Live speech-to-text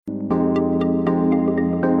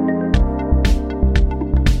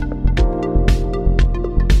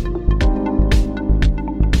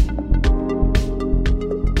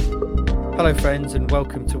Hello friends, and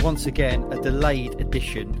welcome to once again a delayed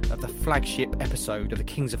edition of the flagship episode of the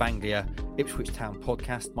Kings of Anglia Ipswich Town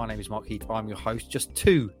podcast. My name is Mark Heath, I'm your host. Just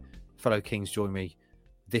two fellow Kings join me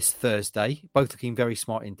this Thursday, both looking very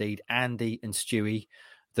smart indeed. Andy and Stewie,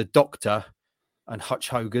 the Doctor and Hutch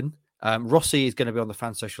Hogan. Rossi is going to be on the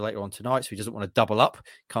fan social later on tonight, so he doesn't want to double up.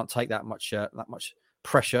 Can't take that much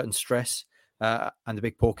pressure and stress. And the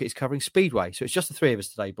Big Porky is covering Speedway. So it's just the three of us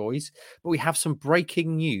today, boys. But we have some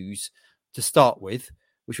breaking news to start with,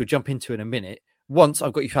 which we'll jump into in a minute. Once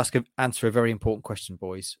I've got you to answer a very important question,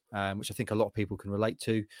 boys, which I think a lot of people can relate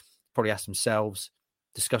to, probably ask themselves,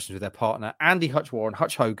 discussions with their partner. Andy Hutch Warren,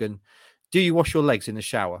 Hutch Hogan, do you wash your legs in the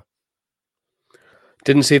shower?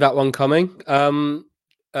 Didn't see that one coming.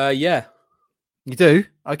 Yeah. You do?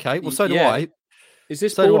 Okay. Well, so do I. Is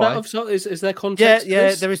this born out of something? Is there context?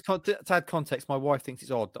 Yeah, there is to add context. My wife thinks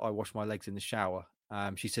it's odd that I wash my legs in the shower.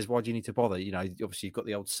 She says, why do you need to bother? You know, obviously you've got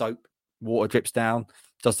the old soap, water drips down,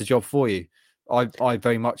 does the job for you. I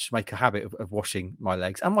very much make a habit of washing my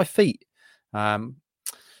legs and my feet.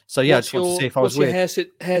 So yeah, I just want to see if I was weird. What's your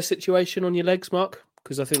hair situation on your legs, Mark?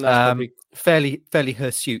 Because I think that's probably fairly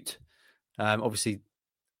hirsute. Obviously,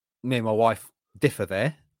 me and my wife differ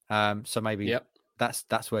there. So maybe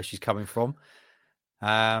that's where she's coming from.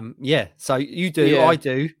 So you do, I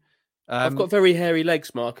do. I've got very hairy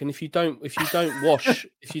legs, Mark, and if you don't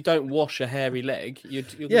wash a hairy leg, you're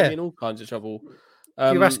going to be in all kinds of trouble.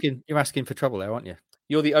 You're asking for trouble there, aren't you?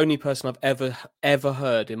 You're the only person I've ever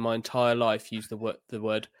heard in my entire life use the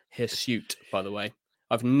word hirsute. By the way,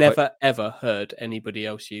 I've never ever heard anybody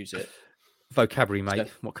else use it. Vocabulary, mate.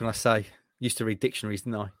 So, what can I say? Used to read dictionaries,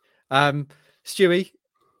 didn't I? Stewie,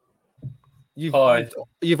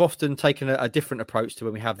 you've often taken a different approach to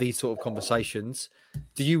when we have these sort of conversations.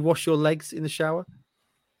 Do you wash your legs in the shower?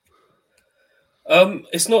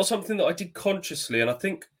 It's not something that I did consciously, and I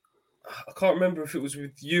think I can't remember if it was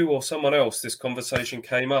with you or someone else. This conversation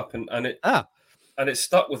came up, and it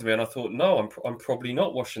stuck with me. And I thought, no, I'm probably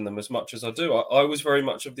not washing them as much as I do. I was very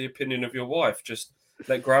much of the opinion of your wife. Just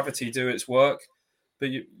let gravity do its work. But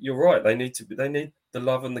you're right. They need the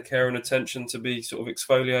love and the care and attention to be sort of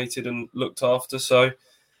exfoliated and looked after. So,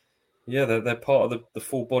 yeah, they're part of the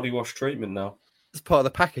full body wash treatment now. It's part of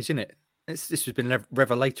the package, isn't it? This has been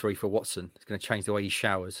revelatory for Watson. It's going to change the way he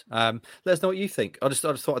showers. Let us know what you think. I just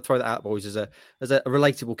thought I'd throw that out, boys, as a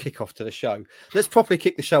relatable kickoff to the show. Let's properly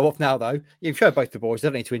kick the show off now, though. You've showed both the boys. I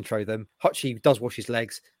don't need to intro them. Hutchie does wash his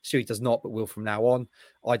legs. Stewie does not, but will from now on.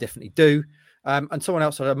 I definitely do. And someone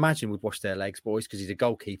else I'd imagine would wash their legs, boys, because he's a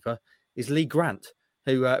goalkeeper, is Lee Grant,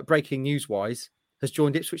 who, breaking news-wise, has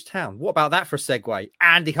joined Ipswich Town. What about that for a segue?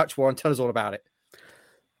 Andy Hutch Warren, tell us all about it.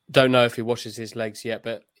 Don't know if he washes his legs yet,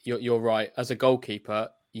 but you're right. As a goalkeeper,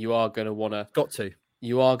 you are going to want to.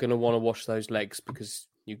 You are going to want to wash those legs because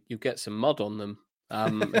you get some mud on them,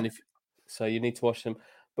 and so you need to wash them.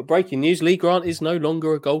 But breaking news: Lee Grant is no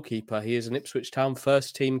longer a goalkeeper. He is an Ipswich Town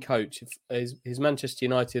first team coach. His Manchester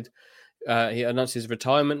United. He announced his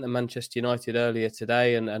retirement at Manchester United earlier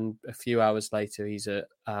today, and a few hours later, he's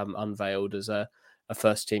unveiled as a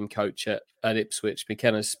first team coach at Ipswich.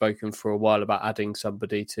 McKenna's spoken for a while about adding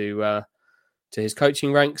somebody to his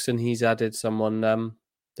coaching ranks, and he's added someone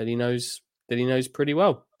that he knows pretty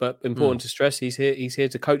well. But important to stress, he's here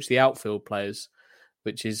to coach the outfield players,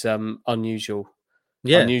 which is unusual.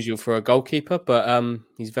 Yeah. Unusual for a goalkeeper, but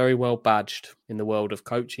he's very well badged in the world of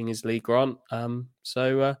coaching. Is Lee Grant?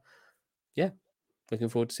 Looking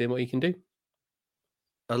forward to seeing what he can do.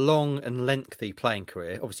 A long and lengthy playing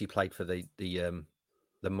career. Obviously, played for the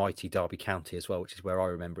mighty Derby County as well, which is where I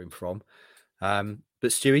remember him from. But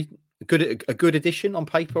Stewie, a good addition on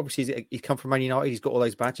paper. Obviously, he's come from Man United. He's got all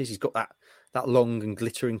those badges. He's got that long and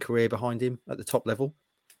glittering career behind him at the top level.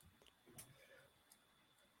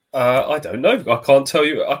 I don't know. I can't tell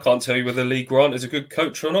you whether Lee Grant is a good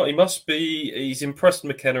coach or not. He must be. He's impressed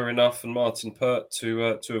McKenna enough and Martin Pert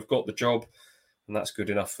to have got the job, and that's good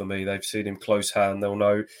enough for me. They've seen him close hand. They'll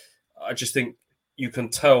know. I just think you can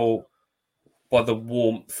tell by the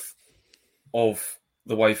warmth of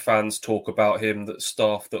the way fans talk about him, that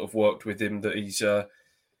staff that have worked with him, that he's a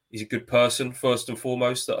good person first and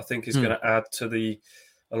foremost. That I think is going to add to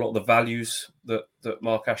a lot of the values that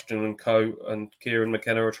Mark Ashton and co and Kieran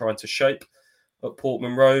McKenna are trying to shape at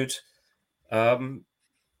Portman Road.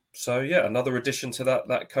 Another addition to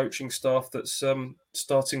that coaching staff that's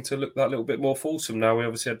starting to look that little bit more fulsome now. We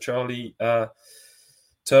obviously had Charlie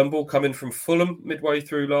Turnbull coming from Fulham midway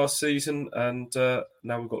through last season, and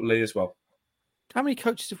now we've got Lee as well. How many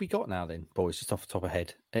coaches have we got now then, boys, just off the top of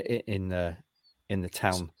head, in the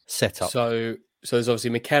town setup? So there's obviously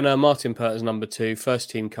McKenna, Martin Pert as number 2, first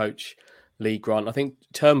team coach Lee Grant. I think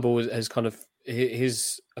Turnbull has kind of,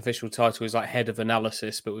 his official title is like head of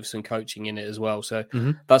analysis, but with some coaching in it as well. So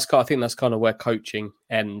I think that's kind of where coaching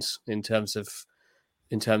ends in terms of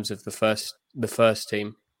the first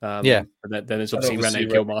team. But then there's obviously Rene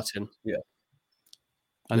Gilmartin. Yeah.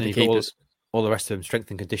 And then you've got all the rest of them, strength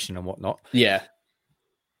and condition and whatnot. Yeah.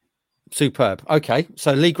 Superb. Okay,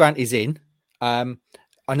 so Lee Grant is in.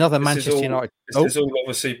 Another Manchester United. This is all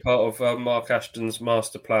obviously part of Mark Ashton's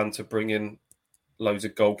master plan to bring in loads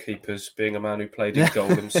of goalkeepers. Being a man who played in goal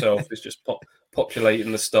himself, is just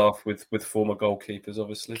populating the staff with former goalkeepers.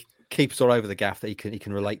 Obviously, keepers all over the gaff that he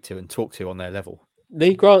can relate to and talk to on their level.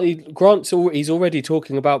 Lee Grant's he's already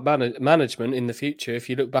talking about management in the future. If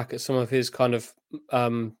you look back at some of his kind of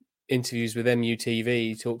interviews with MUTV,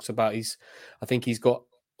 he talks about I think he's got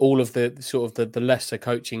all of the sort of the lesser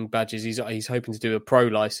coaching badges. He's hoping to do a pro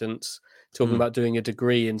license, talking about doing a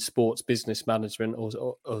degree in sports business management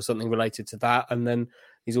or something related to that. And then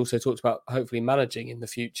he's also talked about hopefully managing in the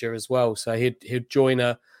future as well. So he'd join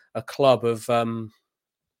a club of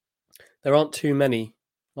there aren't too many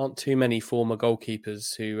former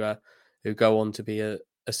goalkeepers who go on to be a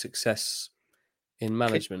success in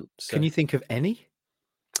management. Can you think of any?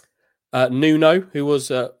 Nuno, who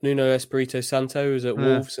was Nuno Espirito Santo, who was at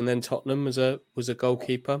Wolves and then Tottenham was a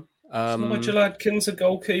goalkeeper. Nigel Adkins a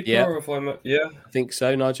goalkeeper? Yeah. Or I think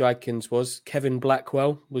so. Nigel Adkins was. Kevin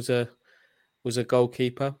Blackwell was a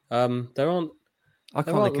goalkeeper. There aren't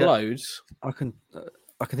loads. I can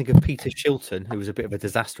think of Peter Shilton, who was a bit of a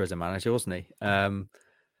disaster as a manager, wasn't he?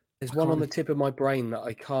 There's one on the tip of my brain that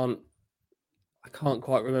I can't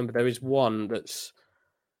quite remember. There is one that's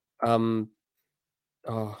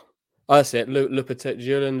that's it.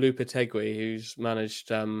 Julian Lopetegui, who's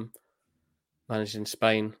managed in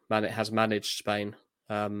Spain. Has managed Spain.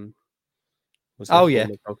 Was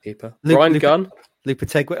goalkeeper. Brian Gunn.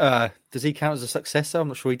 Lopetegui. Does he count as a successor? I'm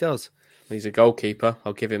not sure he does. He's a goalkeeper.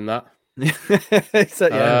 I'll give him that. So,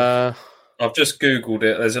 yeah. I've just Googled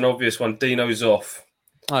it. There's an obvious one. Dino Zoff.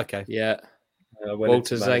 Okay. Yeah.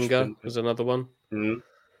 Walter Zenga was another one.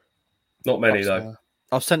 Not many though.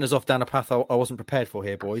 I've sent us off down a path I wasn't prepared for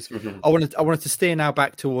here, boys. I wanted to steer now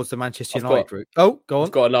back towards the Manchester United route. Oh, go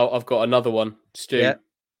on. I've got another one. Stu, yeah.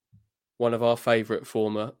 One of our favourite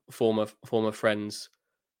former friends,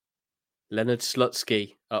 Leonard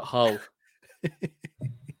Slutsky at Hull.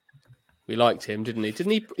 We liked him, didn't he?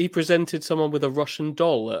 Didn't he presented someone with a Russian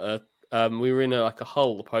doll at we were in a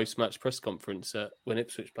Hull post-match press conference when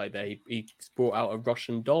Ipswich played there. He brought out a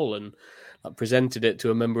Russian doll and presented it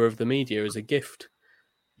to a member of the media as a gift.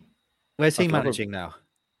 Where's he managing now?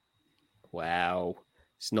 Wow,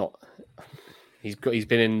 it's not. He's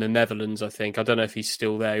been in the Netherlands, I think. I don't know if he's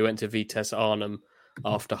still there. He went to Vitesse Arnhem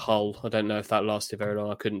after Hull. I don't know if that lasted very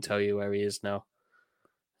long. I couldn't tell you where he is now.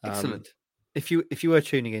 Excellent. If you were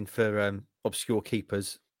tuning in for obscure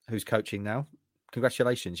keepers who's coaching now,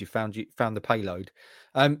 congratulations, you found the payload.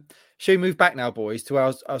 Shall we move back now, boys, to where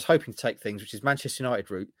I was hoping to take things, which is Manchester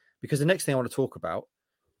United route, because the next thing I want to talk about,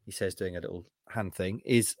 he says, doing a little hand thing,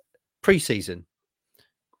 is pre-season.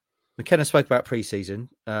 McKenna spoke about pre-season,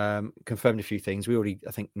 confirmed a few things. We already,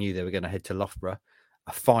 I think, knew they were going to head to Loughborough,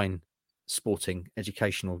 a fine sporting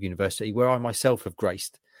educational university where I myself have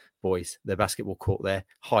graced, boys, the basketball court there,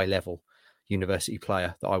 high level university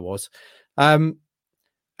player that I was. And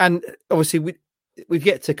obviously we've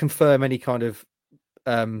yet to confirm any kind of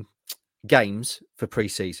games for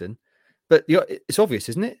pre-season, but it's obvious,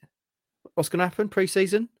 isn't it? What's going to happen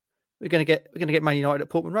pre-season? We're going to get Man United at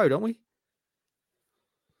Portman Road, aren't we?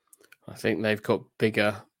 I think they've got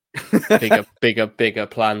bigger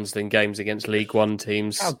plans than games against League One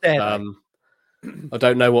teams. How dare they? I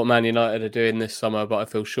don't know what Man United are doing this summer, but I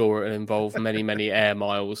feel sure it'll involve many air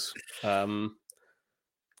miles.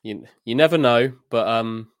 You never know, but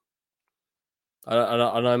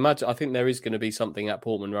I imagine I think there is going to be something at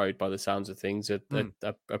Portman Road by the sounds of things, a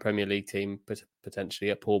Premier League team potentially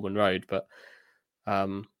at Portman Road, but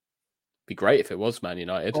be great if it was Man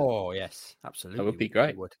United. Oh yes, absolutely, that would be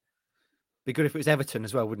great. It would be good if it was Everton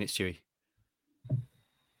as well, wouldn't it, Stewie?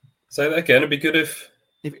 Say that again. It'd be good if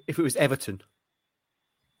it was Everton.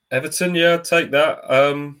 Everton, yeah, I'd take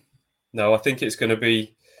that. No, I think it's going to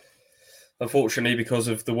be, unfortunately, because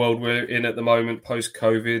of the world we're in at the moment,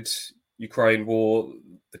 post-COVID, Ukraine war,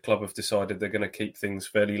 the club have decided they're going to keep things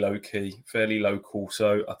fairly low-key, fairly local.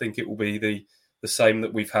 So I think it will be the same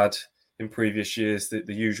that we've had in previous years, the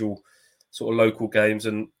usual sort of local games,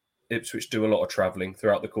 and Ipswich do a lot of travelling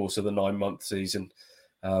throughout the course of the 9-month season.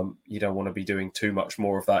 You don't want to be doing too much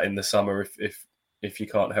more of that in the summer if you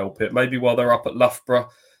can't help it. Maybe while they're up at Loughborough,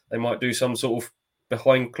 they might do some sort of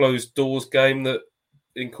behind closed doors game that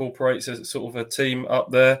incorporates a sort of a team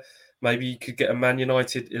up there. Maybe you could get a Man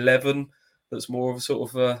United 11 that's more of a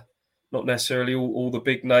sort of not necessarily all the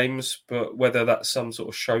big names, but whether that's some sort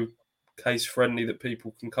of showcase friendly that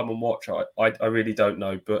people can come and watch, I really don't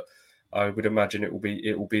know. But I would imagine it will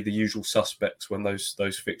be the usual suspects when those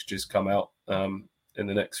fixtures come out in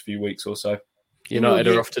the next few weeks or so. United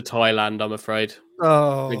are off to Thailand, I'm afraid.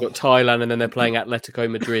 Oh, they've got Thailand, and then they're playing Atletico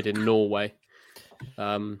Madrid in Norway.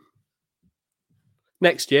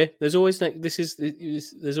 Next year, there's always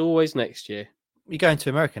there's always next year. You're going to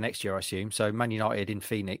America next year, I assume. So Man United in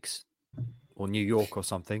Phoenix or New York or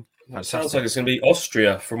something. It sounds like it's going to be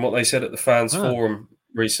Austria, from what they said at the fans forum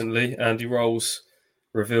recently. Andy Rolls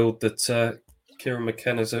revealed that Kieran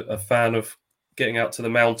McKenna's a fan of getting out to the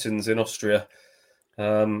mountains in Austria,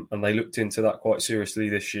 and they looked into that quite seriously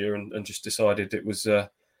this year and just decided it was, as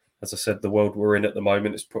I said, the world we're in at the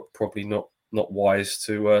moment. It's probably not wise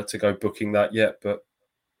to go booking that yet, but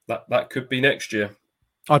that could be next year.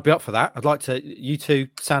 I'd be up for that. I'd like to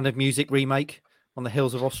U2 Sound of Music remake on the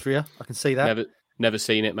hills of Austria. I can see that. Never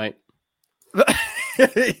seen it, mate.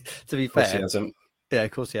 To be fair, he hasn't. Yeah,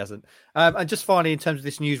 of course he hasn't. And just finally, in terms of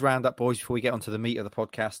this news roundup, boys, before we get onto the meat of the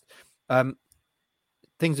podcast,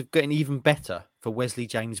 things are getting even better for Wesley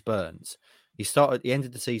James Burns. He started at the end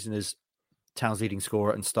of the season as Town's leading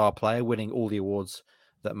scorer and star player, winning all the awards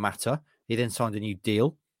that matter. He then signed a new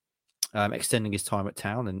deal, extending his time at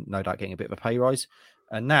Town and no doubt getting a bit of a pay rise.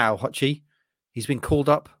 And now, Hutchie, he's been called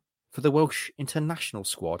up for the Welsh international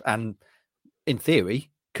squad and, in theory,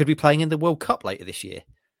 could be playing in the World Cup later this year.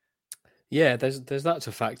 Yeah, there's that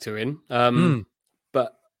to factor in.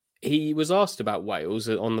 But he was asked about Wales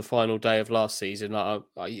on the final day of last season.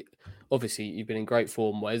 Obviously, you've been in great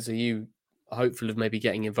form, Wes. Are you hopeful of maybe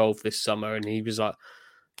getting involved this summer? And he was like,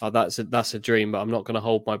 "Oh, that's a dream, but I'm not going to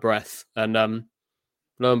hold my breath." And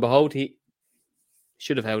lo and behold, he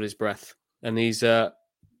should have held his breath, and he's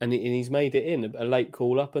made it in a late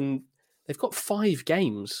call up, and they've got 5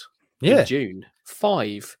 games in June,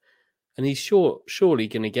 5, and he's surely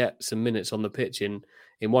going to get some minutes on the pitch in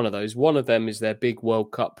one of those. One of them is their big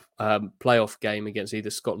World Cup playoff game against either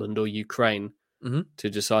Scotland or Ukraine to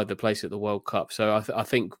decide the place at the World Cup. So I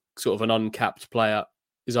think sort of an uncapped player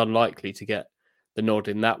is unlikely to get the nod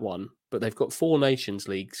in that one. But they've got 4 Nations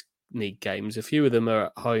League games. A few of them are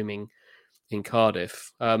at home in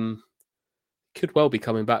Cardiff. Could well be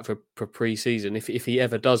coming back for pre-season if he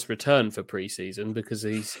ever does return for pre-season, because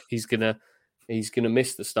he's gonna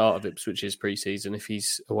miss the start of Ipswich's pre-season if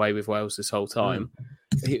he's away with Wales this whole time.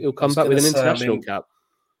 He'll come back with an international cap.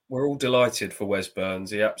 We're all delighted for Wes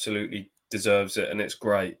Burns. He absolutely deserves it, and it's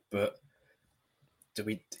great. But did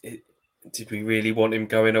we really want him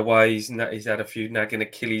going away? He's had a few nagging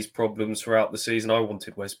Achilles problems throughout the season. I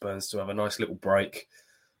wanted Wes Burns to have a nice little break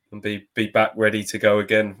and be back ready to go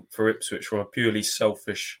again for Ipswich from a purely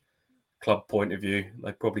selfish club point of view.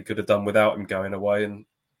 They probably could have done without him going away and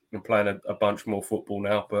playing a bunch more football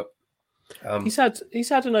now. But he's had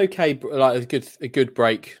an okay, like a good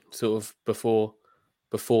break sort of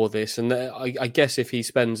before this. And I guess if he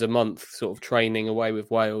spends a month sort of training away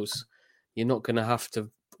with Wales, you're not going to have to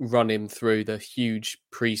run him through the huge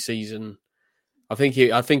pre-season. I think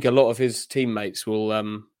a lot of his teammates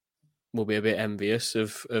will be a bit envious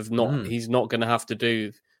of not. He's not going to have to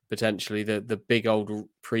do potentially the big old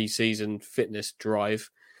pre-season fitness drive.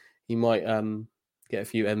 He might get a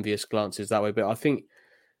few envious glances that way. But I think,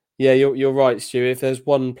 yeah, you're right, Stu. If there's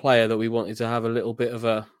one player that we wanted to have a little bit of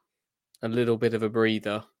a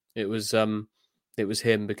breather, it was him,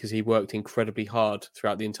 because he worked incredibly hard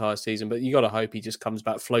throughout the entire season. But you got to hope he just comes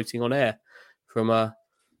back floating on air from a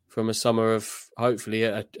summer of hopefully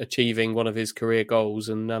achieving one of his career goals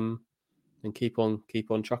and keep on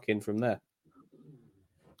trucking from there.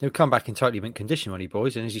 He'll come back in totally mint condition, won't he,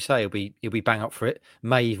 boys? And as you say, he'll be bang up for it.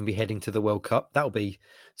 May even be heading to the World Cup. That'll be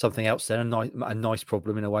something else then, a nice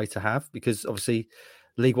problem in a way to have, because obviously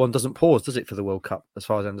League One doesn't pause, does it, for the World Cup? As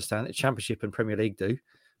far as I understand it, Championship and Premier League do,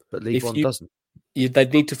 but League One doesn't.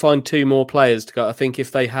 They'd need to find 2 more players to go. I think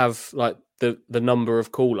if they have like the number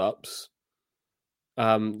of call-ups,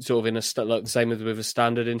 sort of in like the same as with a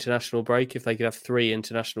standard international break, if they could have 3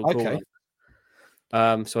 international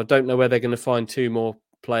call-ups. So I don't know where they're going to find 2 more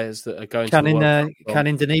players that are going to the World Cup. Can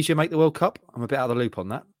Indonesia make the World Cup? I'm a bit out of the loop on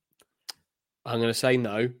that. I'm going to say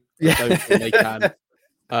no. I don't think they can.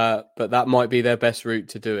 But that might be their best route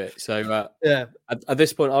to do it. So at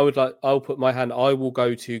this point, I'll put my hand. I will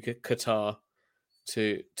go to Qatar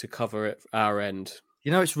to cover it our end.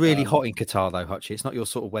 You know, it's really hot in Qatar, though, Hutchie. It's not your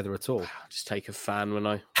sort of weather at all. Just take a fan when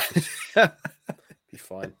I be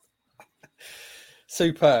fine.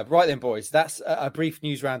 Superb. Right then, boys. That's a brief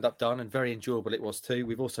news roundup done, and very enjoyable it was too.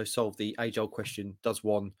 We've also solved the age-old question: does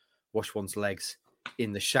one wash one's legs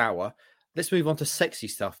in the shower? Let's move on to sexy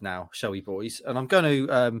stuff now, shall we, boys? And I'm going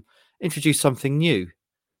to introduce something new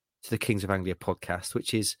to the Kings of Anglia podcast,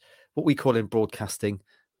 which is what we call in broadcasting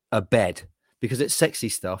a bed, because it's sexy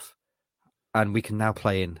stuff, and we can now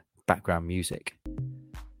play in background music.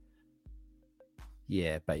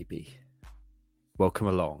 Yeah, baby. Welcome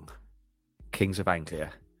along. Kings of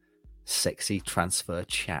Anglia, sexy transfer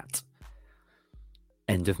chat.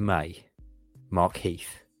 End of May, Mark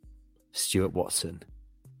Heath, Stuart Watson,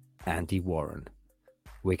 Andy Warren.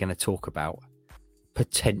 We're going to talk about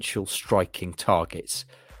potential striking targets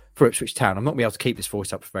for Ipswich Town. I'm not going to be able to keep this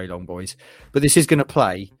voice up for very long, boys, but this is going to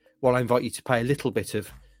play while I invite you to play a little bit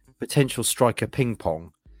of potential striker ping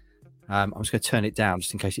pong. I'm just going to turn it down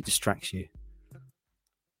just in case it distracts you.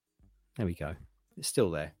 There we go. It's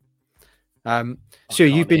still there. So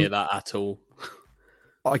you've been hear that at all?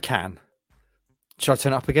 I can. Shall I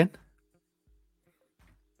turn it up again?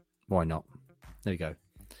 Why not? There we go.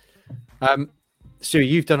 Stu,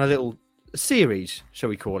 you've done a little series, shall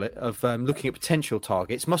we call it, of looking at potential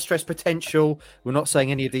targets. Must stress potential. We're not saying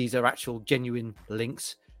any of these are actual genuine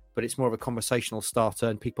links, but it's more of a conversational starter,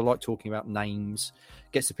 and people like talking about names,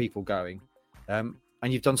 gets the people going. And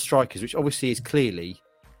you've done strikers, which obviously is clearly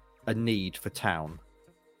a need for Town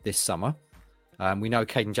this summer. We know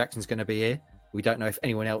Caden Jackson's going to be here. We don't know if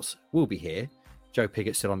anyone else will be here. Joe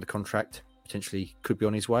Piggott's still under contract, potentially could be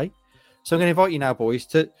on his way. So I'm going to invite you now, boys,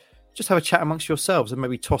 to just have a chat amongst yourselves and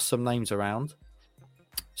maybe toss some names around.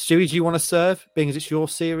 Stewie, do you want to serve, being as it's your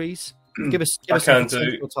series? Give us some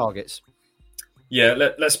potential targets. Yeah,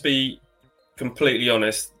 let's be completely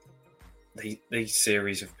honest. These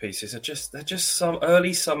series of pieces they're just some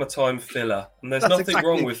early summertime filler, and there's nothing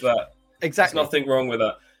wrong with that. Exactly, there's nothing wrong with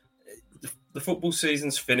that. The football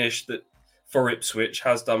season's finished. That for Ipswich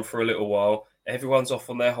has done for a little while. Everyone's off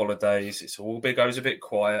on their holidays. It's all goes a bit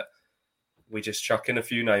quiet. We just chuck in a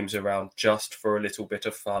few names around just for a little bit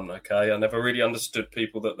of fun. Okay, I never really understood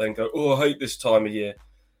people that then go, "Oh, I hate this time of year."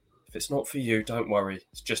 If it's not for you, don't worry.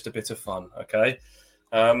 It's just a bit of fun. Okay.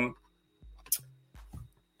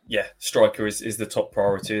 Yeah, striker is the top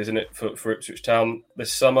priority, isn't it, for Ipswich Town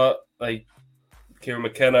this summer? Kieran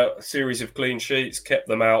McKenna, a series of clean sheets, kept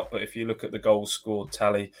them out. But if you look at the goals scored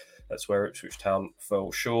tally, that's where Ipswich Town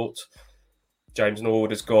fell short. James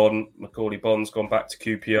Norwood has gone. Macaulay Bond's gone back to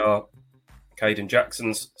QPR. Caden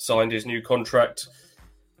Jackson's signed his new contract,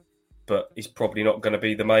 but he's probably not going to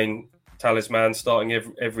be the main talisman starting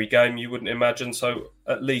every game, you wouldn't imagine. So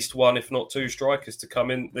at least one, if not two, strikers to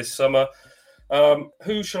come in this summer.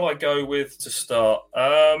 Who shall I go with to start?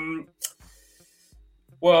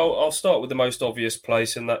 Well, I'll start with the most obvious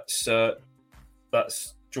place, and that's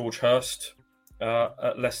George Hurst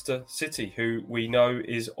at Leicester City, who we know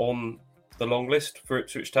is on the long list for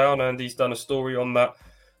Ipswich Town, and he's done a story on that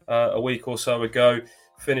a week or so ago.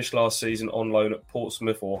 Finished last season on loan at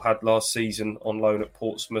Portsmouth, or had last season on loan at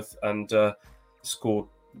Portsmouth, and scored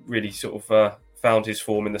really sort of found his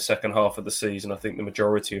form in the second half of the season. I think the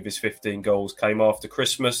majority of his 15 goals came after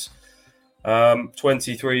Christmas.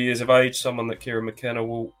 23 years of age, someone that Kieran McKenna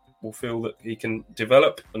will feel that he can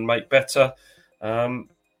develop and make better.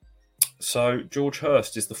 So George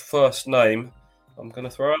Hurst is the first name I'm going to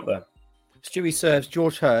throw out there. Stewie serves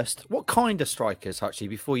George Hurst. What kind of strikers, actually,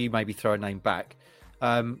 before you maybe throw a name back,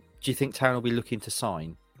 do you think Town will be looking to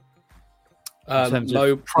sign?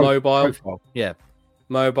 Mobile. Profile. Yeah.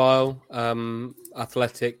 Mobile,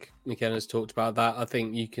 athletic. McKenna's talked about that. I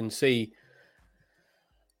think you can see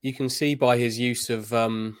by his use of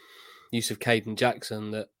Caden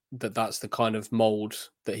Jackson that's the kind of mould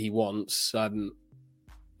that he wants.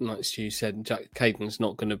 Like Stu said, Caden's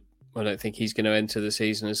not going to. I don't think he's going to enter the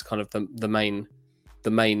season as kind of the main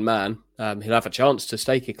man. He'll have a chance to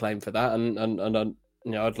stake a claim for that, and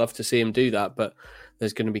I'd love to see him do that. But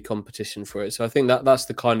there's going to be competition for it. So I think that's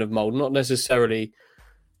the kind of mould, not necessarily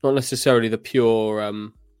the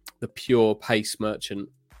pure pace merchant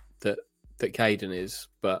that Caden is,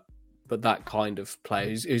 but that kind of player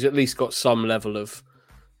who's at least got some level of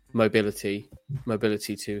mobility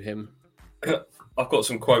to him. I've got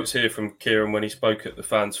some quotes here from Kieran when he spoke at the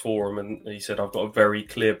fans forum, and he said, "I've got a very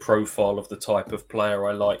clear profile of the type of player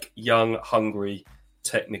I like: young, hungry,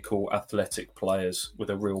 technical, athletic players with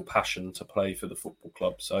a real passion to play for the football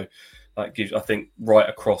club." So that gives, I think, right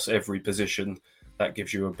across every position, that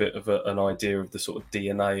gives you a bit of an idea of the sort of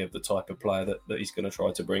DNA of the type of player that he's going to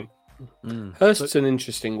try to bring. Hurst's an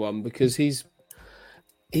interesting one because he's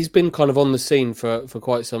he's been kind of on the scene for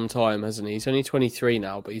quite some time, hasn't he? He's only 23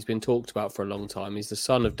 now, but he's been talked about for a long time. He's the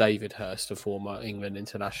son of David Hirst, a former England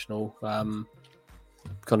international.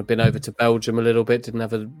 Kind of been over to Belgium a little bit, didn't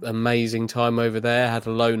have an amazing time over there, had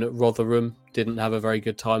a loan at Rotherham, didn't have a very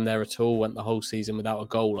good time there at all, went the whole season without a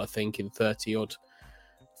goal, I think, in 30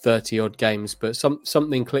 odd games, but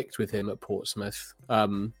something clicked with him at Portsmouth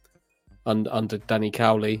under Danny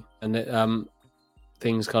Cowley, and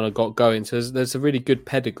things kind of got going. So there's a really good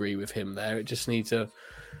pedigree with him there. It just needs a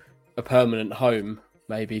permanent home,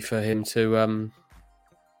 maybe, for him to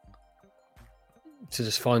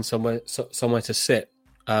just find somewhere to sit.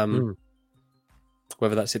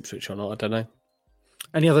 Whether that's Ipswich or not, I don't know.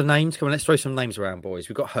 Any other names? Come on, let's throw some names around, boys.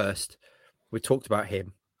 We've got Hirst. We talked about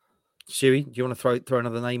him. Stewie, do you want to throw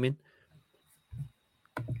another name in?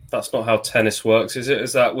 That's not how tennis works, is it?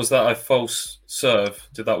 Was that a false serve?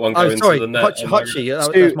 Did that one go into the net? Hutchie,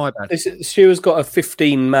 that's my bad. Stuart's got a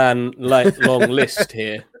 15-man long list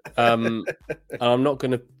here, and I'm not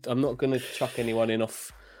gonna chuck anyone in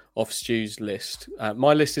off Stu's list.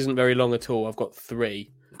 My list isn't very long at all. I've got 3.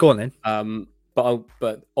 Go on then.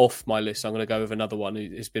 But off my list, I'm going to go with another one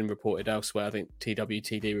who's been reported elsewhere. I think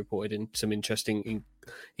TWTD reported in some interesting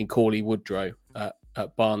in Cauley Woodrow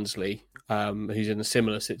at Barnsley, who's in a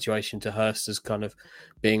similar situation to Hirst as kind of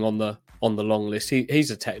being on the long list. He's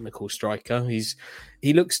a technical striker.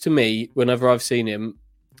 He looks to me, whenever I've seen him,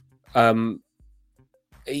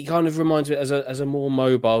 he kind of reminds me as a more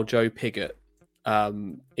mobile Joe Pigott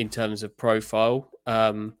in terms of profile.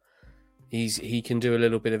 He can do a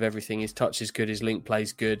little bit of everything. His touch is good. His link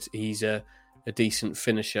play's good. He's a decent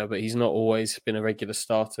finisher, but he's not always been a regular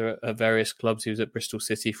starter at various clubs. He was at Bristol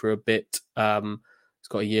City for a bit. He's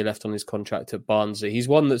got a year left on his contract at Barnsley. He's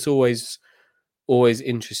one that's always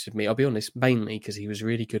interested me. I'll be honest, mainly because he was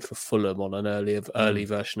really good for Fulham on an early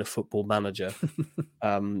version of Football Manager,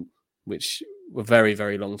 which a very,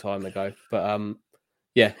 very long time ago. But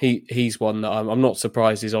yeah, he's one that I'm not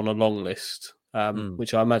surprised he's on a long list.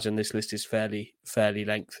 Which I imagine this list is fairly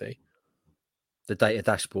lengthy. The data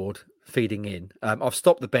dashboard feeding in. I've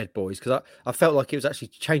stopped the bed, boys, because I felt like it was actually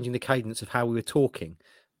changing the cadence of how we were talking.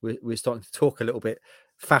 We're starting to talk a little bit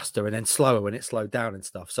faster and then slower when it slowed down and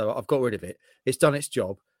stuff. So I've got rid of it. It's done its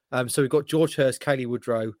job. So we've got George Hirst, Cauley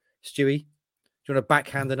Woodrow. Stewie, do you want to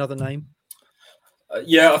backhand another name?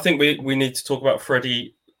 Yeah, I think we need to talk about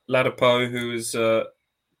Freddie Ladapo, who has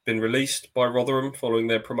been released by Rotherham following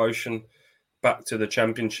their promotion back to the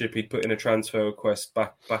Championship. He'd put in a transfer request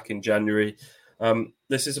back in January.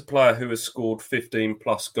 This is a player who has scored 15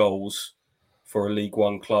 plus goals for a League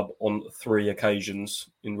One club on 3 occasions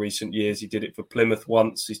in recent years. He did it for Plymouth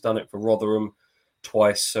once. He's done it for Rotherham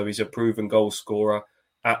twice. So he's a proven goal scorer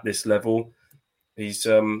at this level. He's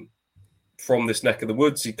from this neck of the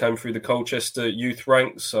woods. He came through the Colchester youth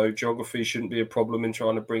ranks, so geography shouldn't be a problem in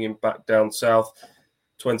trying to bring him back down south.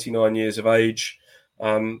 29 years of age.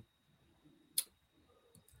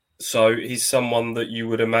 So he's someone that you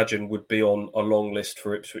would imagine would be on a long list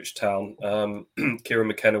for Ipswich Town. Kieran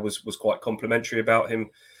McKenna was quite complimentary about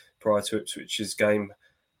him prior to Ipswich's game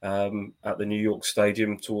at the New York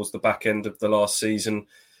Stadium towards the back end of the last season.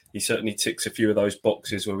 He certainly ticks a few of those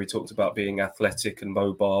boxes where we talked about being athletic and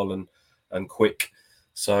mobile and quick.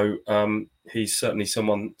 So he's certainly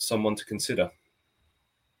someone to consider.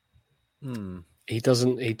 He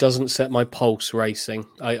doesn't set my pulse racing.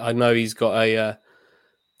 I know he's got a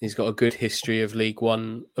good history of League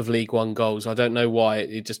One goals. I don't know why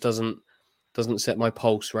it just doesn't set my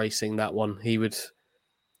pulse racing. That one, he would,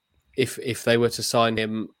 if they were to sign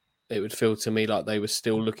him, it would feel to me like they were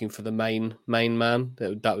still looking for the main man.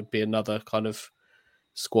 That would be another kind of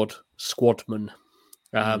squadman.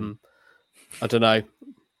 I don't know.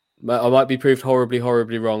 I might be proved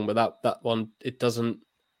horribly wrong, but that one, it doesn't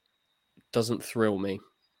thrill me.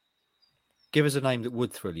 Give us a name that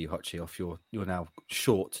would thrill you, Hutchie, off your now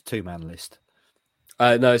short 2-man list.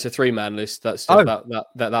 No, it's a 3-man list. That's still, that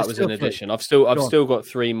was an addition. I've still got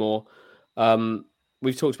 3 more.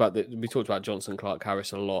 We've talked about Johnson Clark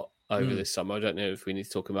Harris a lot over this summer. I don't know if we need to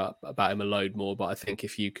talk about him a load more, but I think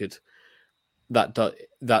if you could, that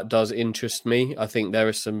does interest me. I think there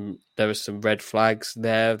are some red flags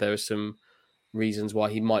there. There are some reasons why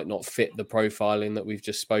he might not fit the profiling that we've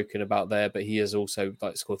just spoken about there, but he has also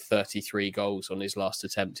scored 33 goals on his last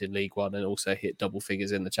attempt in League One and also hit double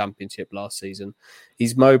figures in the Championship last season.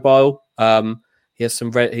 He's mobile.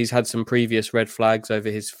 He's had some previous red flags over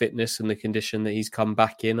his fitness and the condition that he's come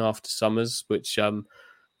back in after summers, which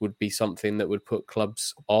would be something that would put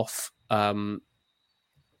clubs off. But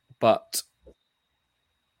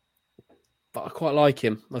I quite like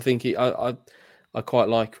him. I think I quite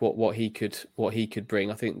like what he could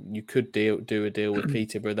bring. I think you could do a deal with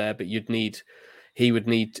Peterborough there, but he would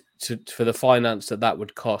need to, for the finance that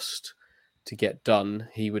would cost to get done.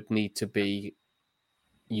 You'd need to be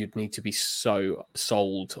so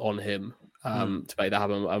sold on him to make that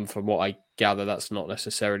happen. And from what I gather, that's not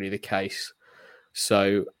necessarily the case.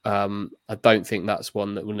 So I don't think that's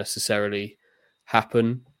one that will necessarily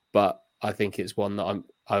happen, but I think it's one that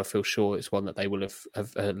I feel sure it's one that they will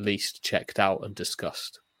have at least checked out and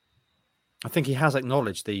discussed. I think he has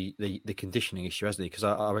acknowledged the conditioning issue, hasn't he? Because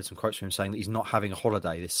I read some quotes from him saying that he's not having a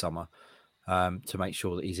holiday this summer to make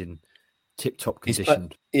sure that he's in tip-top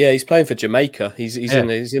condition. He's playing for Jamaica. He's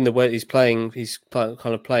playing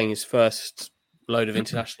his first load of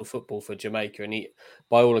international football for Jamaica, and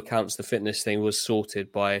by all accounts, the fitness thing was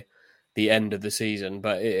sorted by the end of the season.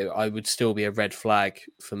 But I would still be a red flag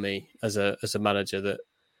for me as a manager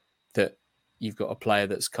that you've got a player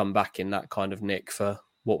that's come back in that kind of nick for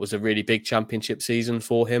what was a really big championship season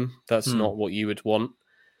for him. That's not what you would want.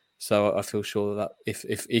 So I feel sure that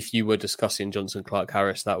if you were discussing Jonson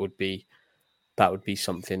Clarke-Harris, that would be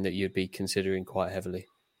something that you'd be considering quite heavily.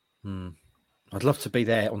 I'd love to be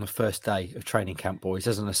there on the first day of training camp, boys,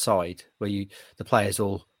 as an aside, where the players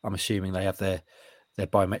all, I'm assuming they have their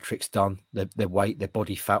biometrics done, their weight, their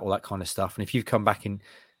body fat, all that kind of stuff. And if you come back in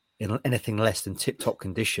anything less than tip-top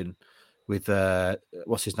condition with,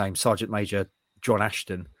 what's his name, Sergeant Major John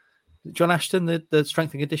Ashton. John Ashton, the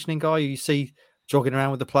strength and conditioning guy you see jogging around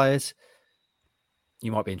with the players,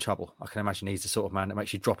 you might be in trouble. I can imagine he's the sort of man that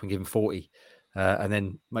makes you drop and give him 40 and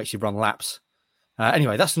then makes you run laps.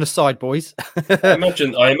 Anyway, that's an aside, boys. I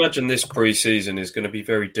imagine this pre-season is going to be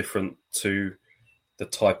very different to the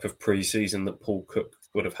type of pre-season that Paul Cook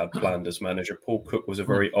would have had planned as manager. Paul Cook was a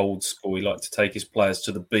very old school. He liked to take his players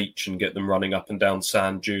to the beach and get them running up and down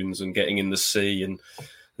sand dunes and getting in the sea. And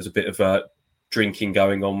there's a bit of drinking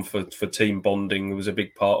going on for team bonding. It was a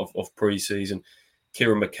big part of pre-season.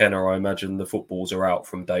 Kieran McKenna, I imagine the footballs are out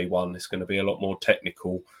from day one. It's going to be a lot more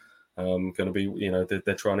technical. Going to be,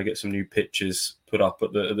 they're trying to get some new pitches put up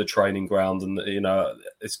at the training ground, and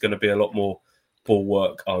it's going to be a lot more ball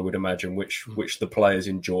work, I would imagine, which the players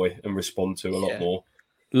enjoy and respond to a lot more.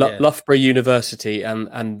 Loughborough University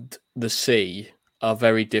and the Sea are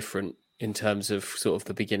very different in terms of sort of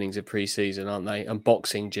the beginnings of pre-season, aren't they? And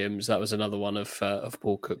boxing gyms, that was another one of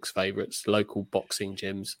Paul Cook's favourites, local boxing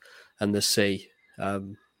gyms and the Sea.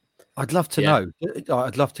 I'd love to know.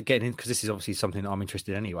 I'd love to get in, because this is obviously something that I'm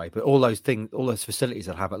interested in anyway. But all those facilities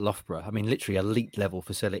that I have at Loughborough, I mean, literally elite level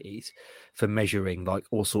facilities for measuring like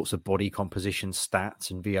all sorts of body composition stats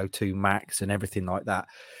and VO2 max and everything like that.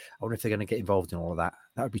 I wonder if they're going to get involved in all of that.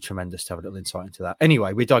 That would be tremendous to have a little insight into that.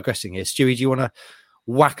 Anyway, we're digressing here. Stewie, do you want to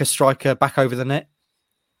whack a striker back over the net?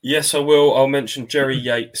 Yes, I will. I'll mention Jerry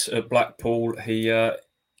Yates at Blackpool. He's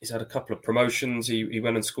had a couple of promotions. He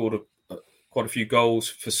went and scored quite a few goals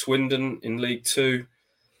for Swindon in League Two.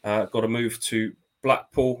 Got a move to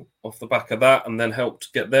Blackpool off the back of that, and then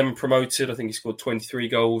helped get them promoted. I think he scored 23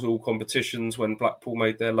 goals, all competitions, when Blackpool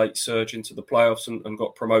made their late surge into the playoffs and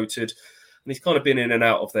got promoted. And he's kind of been in and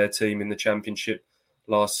out of their team in the Championship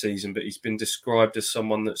last season, but he's been described as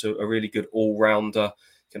someone that's a really good all-rounder,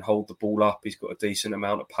 can hold the ball up. He's got a decent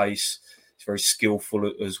amount of pace. He's very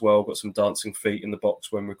skillful as well, got some dancing feet in the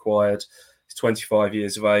box when required. He's 25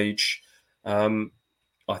 years of age. I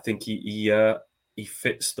think he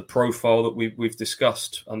fits the profile that we've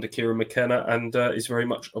discussed under Kieran McKenna, and is very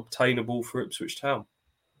much obtainable for Ipswich Town.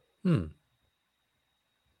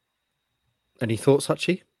 Any thoughts,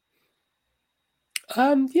 Hutchie?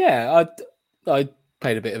 I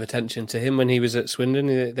paid a bit of attention to him when he was at Swindon.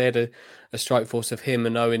 They had a strike force of him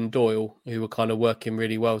and Owen Doyle, who were kind of working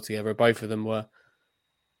really well together. Both of them were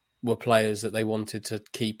players that they wanted to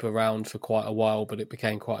keep around for quite a while, but it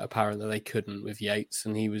became quite apparent that they couldn't with Yates,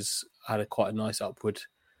 and he had quite a nice upward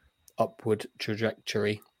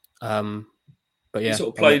trajectory. But yeah,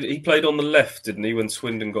 he played on the left, didn't he, when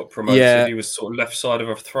Swindon got promoted? Yeah. He was sort of left side of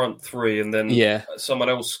a front three, and then someone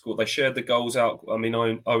else scored. They shared the goals out. I mean,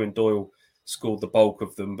 Owen Doyle scored the bulk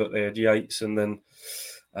of them, but they had Yates, and then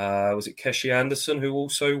was it Keshi Anderson who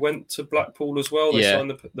also went to Blackpool as well? They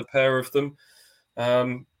signed the pair of them.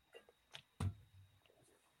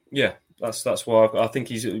 That's why I think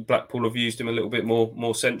Blackpool have used him a little bit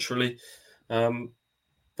more centrally.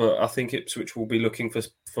 But I think Ipswich will be looking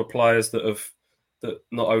for players that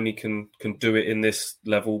not only can do it in this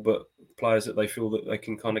level, but players that they feel that they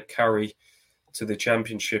can kind of carry to the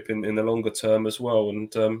Championship in the longer term as well.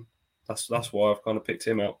 And that's why I've kind of picked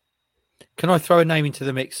him out. Can I throw a name into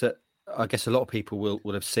the mix that I guess a lot of people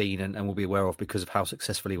will have seen and will be aware of because of how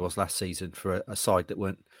successful he was last season for a side that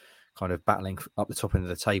weren't kind of battling up the top end of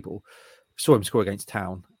the table. Saw him score against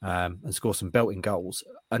Town and score some belting goals.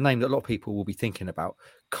 A name that a lot of people will be thinking about.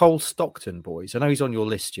 Cole Stockton, boys. I know he's on your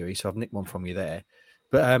list, Stewie, so I've nicked one from you there.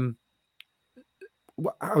 But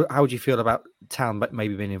how would you feel about Town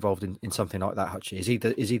maybe being involved in something like that, Hutchie?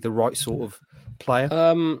 Is he the right sort of player?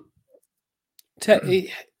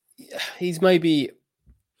 He's maybe...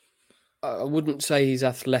 I wouldn't say he's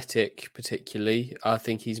athletic particularly. I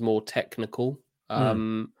think he's more technical.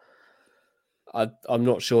 I'm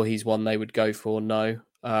not sure he's one they would go for. No,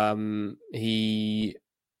 he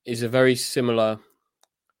is a very similar.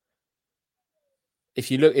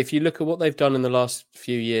 If you look at what they've done in the last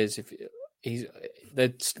few years,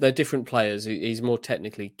 they're different players. He's more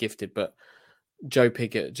technically gifted, but Joe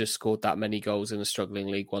Pigott just scored that many goals in a struggling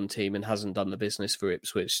League One team and hasn't done the business for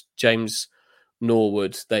Ipswich. James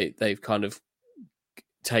Norwood, they've kind of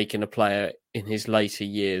taken a player in his later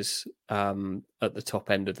years at the top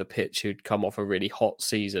end of the pitch who'd come off a really hot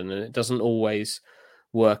season, and it doesn't always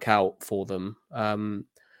work out for them.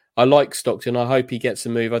 I like Stockton. I hope he gets a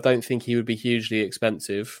move. I don't think he would be hugely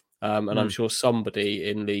expensive, and I'm sure somebody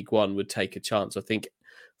in League One would take a chance. I think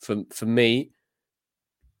for me,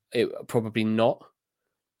 it probably not,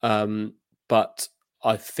 but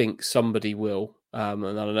I think somebody will. And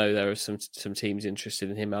I know there are some teams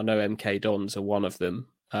interested in him. I know MK Dons are one of them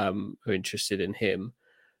who are interested in him.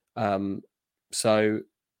 So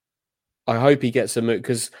I hope he gets a move,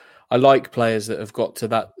 because I like players that have got to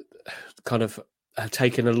that kind of have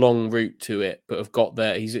taken a long route to it, but have got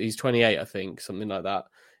there. He's 28, I think, something like that.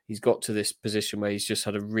 He's got to this position where he's just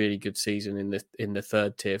had a really good season in the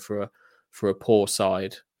third tier for a poor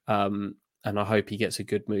side. And I hope he gets a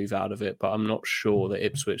good move out of it, but I'm not sure that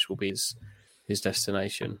Ipswich will be his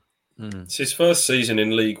destination. It's his first season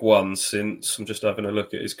in League One since, I'm just having a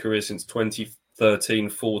look at his career, since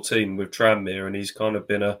 2013-14 with Tranmere, and he's kind of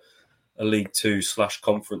been a League Two /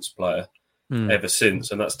 conference player ever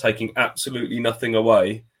since, and that's taking absolutely nothing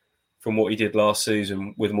away from what he did last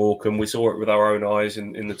season with Morecambe. We saw it with our own eyes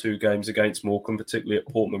in the 2 games against Morecambe, particularly at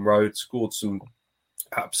Portman Road, scored some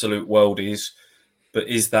absolute worldies, but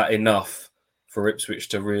is that enough for Ipswich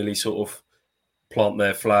to really sort of plant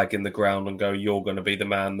their flag in the ground and go, you're going to be the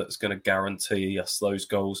man that's going to guarantee us those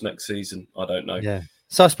goals next season? I don't know. Yeah.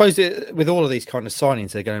 So I suppose with all of these kind of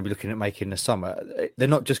signings they're going to be looking at making in the summer, they're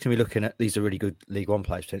not just going to be looking at these are really good League One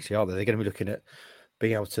players potentially, are they? They're going to be looking at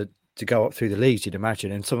being able to go up through the leagues, you'd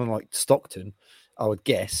imagine. And someone like Stockton, I would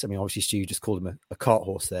guess, I mean, obviously Stu just called him a cart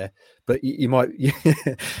horse there, but you might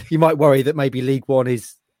you might worry that maybe League One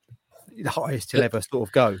is the highest he'll ever sort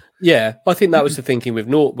of go. Yeah, I think that was the thinking with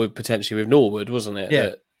potentially with Norwood, wasn't it?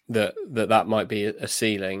 Yeah. That might be a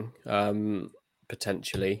ceiling,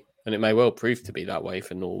 potentially, and it may well prove to be that way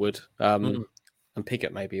for Norwood, and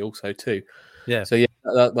Pigott maybe also too. Yeah. So yeah,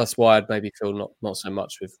 that's why I'd maybe feel not so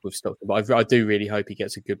much with Stockton, but I do really hope he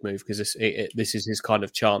gets a good move, because this is his kind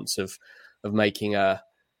of chance of making a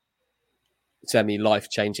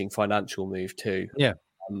semi-life-changing financial move too. Yeah.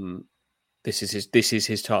 This is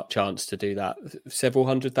his chance to do that. Several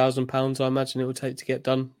 £100,000, I imagine it will take to get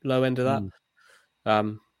done. Low end of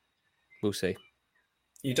that. We'll see.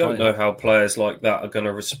 You don't know how players like that are going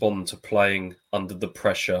to respond to playing under the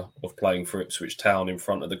pressure of playing for Ipswich Town in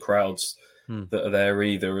front of the crowds that are there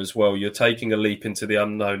either as well. You're taking a leap into the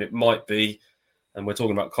unknown. It might be, and we're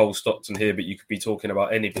talking about Cole Stockton here, but you could be talking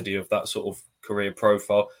about anybody of that sort of career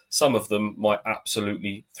profile. Some of them might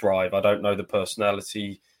absolutely thrive. I don't know the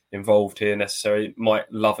personality involved here necessarily,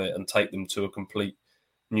 might love it and take them to a complete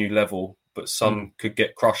new level, but some could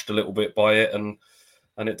get crushed a little bit by it and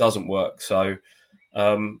it doesn't work. So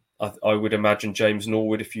I would imagine James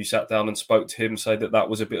Norwood, if you sat down and spoke to him, say that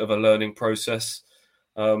was a bit of a learning process,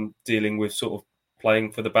 dealing with sort of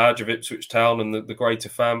playing for the badge of Ipswich Town and the greater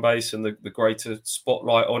fan base and the greater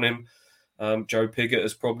spotlight on him. Joe Pigott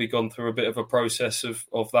has probably gone through a bit of a process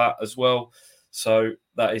of that as well. So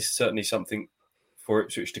that is certainly something for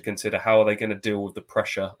Ipswich to consider. How are they going to deal with the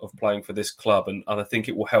pressure of playing for this club? And I think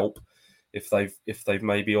it will help if they've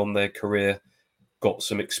maybe on their career got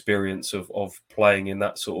some experience of playing in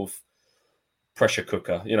that sort of pressure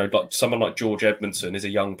cooker. You know, like someone like George Edmondson is a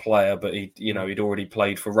young player, but he'd already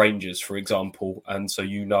played for Rangers, for example, and so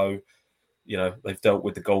they've dealt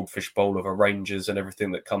with the goldfish bowl of a Rangers and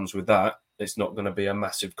everything that comes with that. It's not going to be a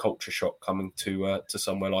massive culture shock coming to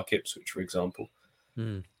somewhere like Ipswich, for example.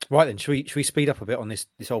 Right then, should we speed up a bit on this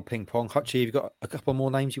old ping pong? Hutchie, you've got a couple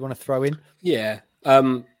more names you want to throw in? Yeah.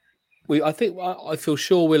 I feel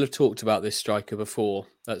sure we'll have talked about this striker before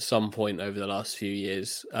at some point over the last few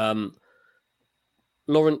years.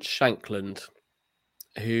 Lawrence Shankland,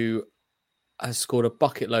 who has scored a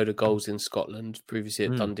bucket load of goals in Scotland, previously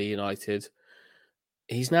at Dundee United.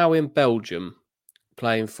 He's now in Belgium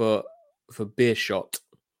playing for Beerschot,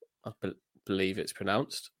 I believe it's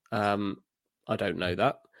pronounced. I don't know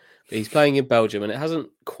that. But he's playing in Belgium, and it hasn't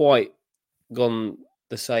quite gone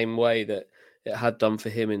the same way that it had done for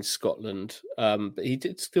him in Scotland. But he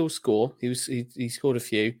did still score. He scored a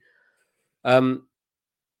few.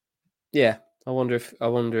 Yeah, I wonder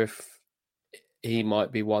if he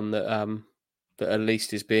might be one that that at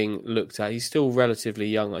least is being looked at. He's still relatively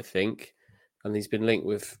young, I think, and he's been linked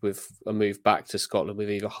with a move back to Scotland with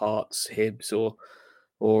either Hearts, Hibs,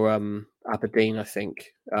 or Aberdeen, I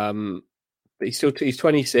think. But he's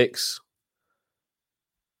 26,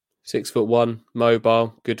 6'1",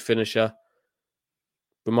 mobile, good finisher.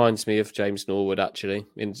 Reminds me of James Norwood, actually,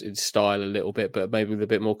 in style a little bit, but maybe with a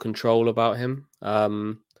bit more control about him.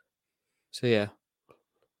 So yeah,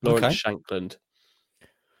 Lawrence Shankland.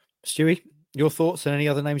 Stewie, your thoughts and any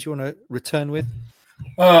other names you want to return with?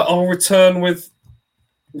 I'll return with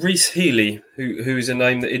Rhys Healey, who is a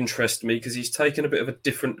name that interests me because he's taken a bit of a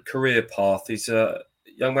different career path. He's a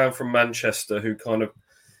young man from Manchester who kind of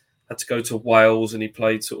had to go to Wales, and he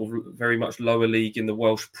played sort of very much lower league in the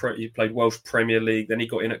Welsh. He played Welsh Premier League. Then he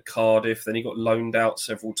got in at Cardiff. Then he got loaned out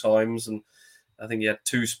several times, and I think he had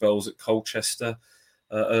 2 spells at Colchester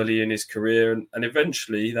early in his career. And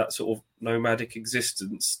eventually, that sort of nomadic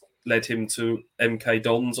existence led him to MK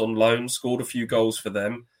Dons on loan. Scored a few goals for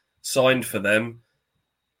them, signed for them,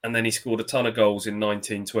 and then he scored a ton of goals in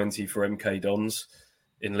 1920 for MK Dons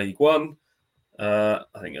in League One. I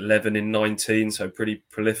think 11 in 19, so pretty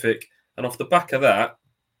prolific. And off the back of that,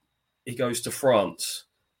 he goes to France.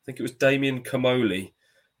 I think it was Damien Comolli,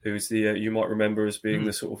 who's the you might remember as being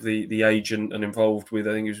the sort of the agent and involved with.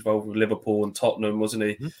 I think he was involved with Liverpool and Tottenham, wasn't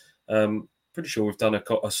he? Pretty sure we've done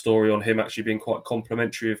a story on him actually being quite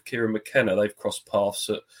complimentary of Kieran McKenna. They've crossed paths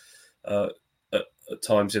at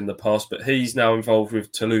times in the past, but he's now involved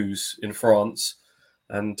with Toulouse in France,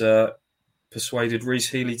 and persuaded Rhys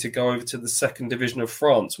Healey to go over to the 2nd division of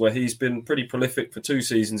France, where he's been pretty prolific for 2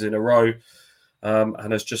 seasons in a row,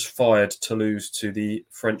 and has just fired Toulouse to the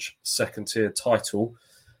French 2nd-tier title.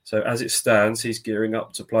 So as it stands, he's gearing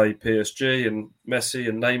up to play PSG and Messi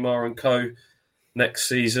and Neymar and co next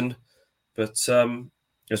season. But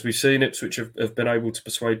as we've seen, Ipswich have been able to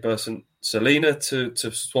persuade Bertrand Celina to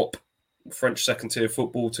swap French 2nd-tier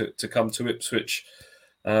football to come to Ipswich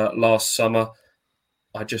last summer.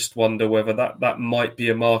 I just wonder whether that might be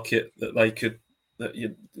a market that they could, that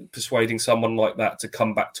you're persuading someone like that to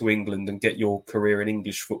come back to England and get your career in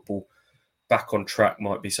English football back on track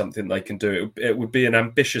might be something they can do. It would be an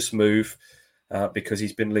ambitious move because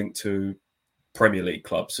he's been linked to Premier League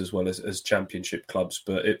clubs as well as Championship clubs.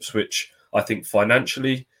 But Ipswich, I think,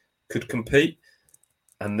 financially could compete,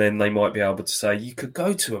 and then they might be able to say you could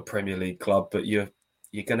go to a Premier League club, but you're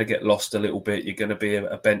going to get lost a little bit. You're going to be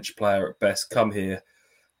a bench player at best. Come here.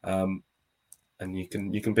 And you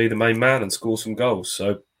can be the main man and score some goals.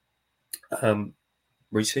 So,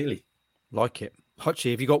 Rhys Healey. Like it. Hutchie,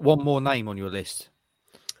 have you got one more name on your list?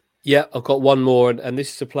 Yeah, I've got one more, and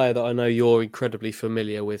this is a player that I know you're incredibly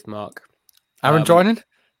familiar with, Mark. Aaron Drinan?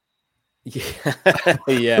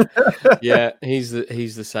 Yeah, yeah. He's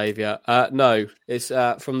the saviour. No, it's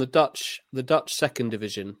from the Dutch 2nd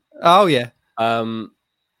division. Oh yeah. From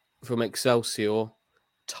Excelsior,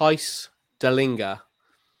 Thijs Dallinga,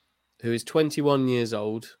 who is 21 years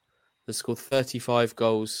old, has scored 35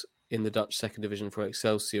 goals in the Dutch 2nd division for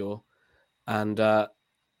Excelsior, and I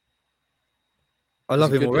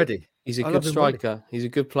love him already. He's a good striker. He's a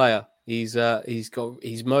good player. He's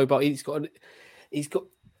mobile. He's got.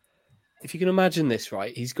 If you can imagine this,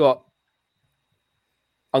 right? He's got.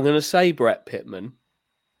 I'm going to say Brett Pitman,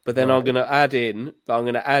 but then I'm going to add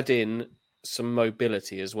in some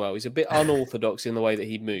mobility as well. He's a bit unorthodox in the way that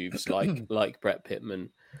he moves, like Brett Pitman.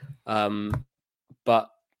 But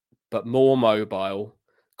more mobile,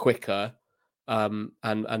 quicker,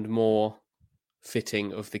 and more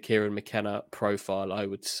fitting of the Kieran McKenna profile, I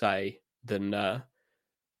would say, than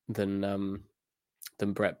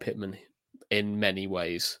Brett Pitman in many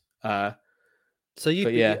ways. So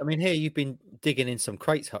you've been digging in some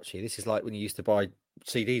crates, Hutchie. This is like when you used to buy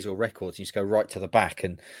CDs or records, you just go right to the back.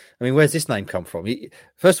 And I mean, where's this name come from?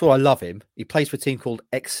 First of all, I love him. He plays for a team called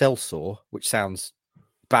Excelsior, which sounds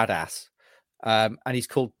badass. And he's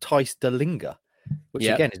called Thijs Dallinga, which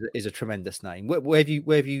again is a tremendous name. Where have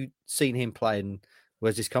you seen him play, and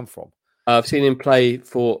where's this come from? I've seen him play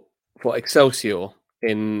for Excelsior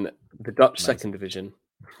in the Dutch 2nd division.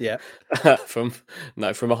 Yeah, from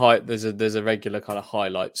a high. There's a regular kind of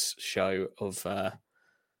highlights show of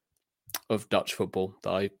Dutch football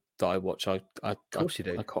that I watch. Of course you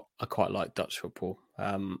do. I quite like Dutch football.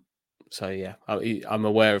 So yeah, I'm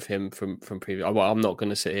aware of him from previous. I'm not going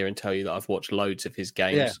to sit here and tell you that I've watched loads of his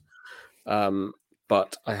games,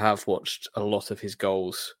 but I have watched a lot of his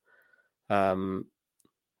goals. So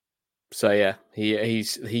yeah,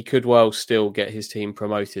 he could well still get his team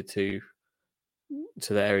promoted to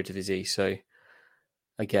the Eredivisie. So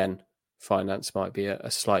again, finance might be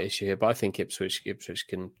a slight issue here, but I think Ipswich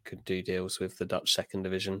could do deals with the Dutch second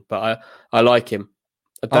division. But I like him.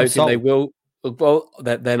 I don't think they will. Well,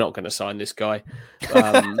 they're not going to sign this guy.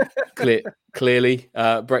 Clearly,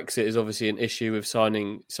 Brexit is obviously an issue with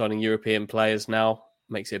signing European players now.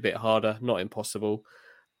 Makes it a bit harder, not impossible.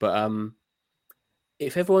 But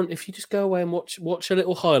if you just go away and watch a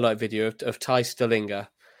little highlight video of Thijs Dallinga,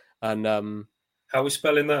 and how are we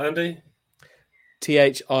spelling that, Andy?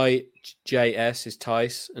 Thijs is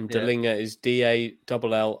Thijs, and Dallinga is Dallinga.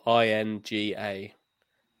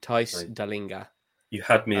 Thijs Dallinga. You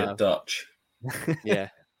had me at Dutch. Yeah.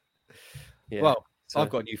 Well,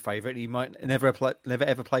 I've got a new favourite. He might never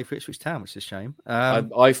ever play for Ipswich Town, which is a shame.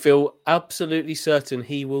 I feel absolutely certain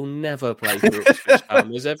he will never play for Ipswich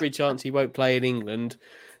Town. There's every chance he won't play in England.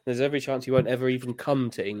 There's every chance he won't ever even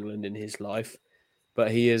come to England in his life.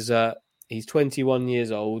 But he is he's 21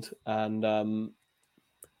 years old, and I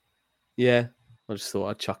just thought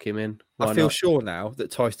I'd chuck him in. I feel sure now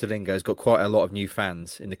that Thijs Dallinga has got quite a lot of new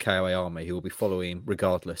fans in the KOA army who will be following him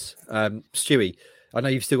regardless. Stewie, I know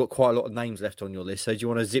you've still got quite a lot of names left on your list, so do you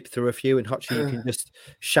want to zip through a few? And Hutchie, you can just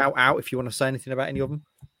shout out if you want to say anything about any of them.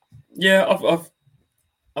 Yeah,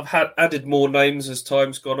 I've added more names as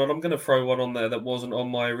time's gone on. I'm going to throw one on there that wasn't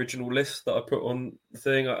on my original list that I put on the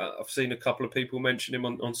thing. I've seen a couple of people mention him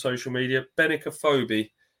on social media. Benik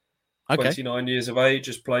Afobe, 29 years of age,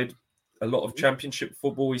 has played a lot of championship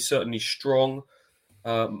football. He's certainly strong,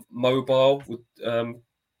 mobile,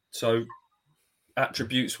 so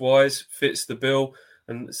attributes-wise fits the bill,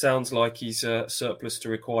 and it sounds like he's surplus to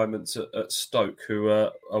requirements at Stoke, who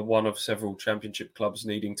are one of several championship clubs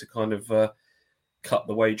needing to kind of cut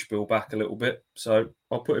the wage bill back a little bit. So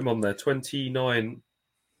I'll put him on there, 29.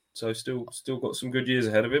 So still got some good years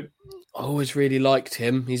ahead of him. I always really liked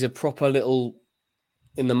him. He's a proper little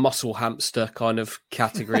in the muscle hamster kind of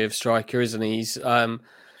category of striker, isn't he? He's, what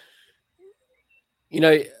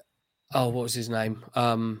was his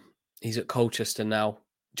name? He's at Colchester now.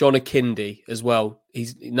 John Akindi as well.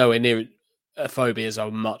 He's nowhere near Afobe is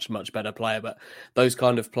a much, much better player, but those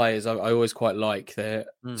kind of players I always quite like. They're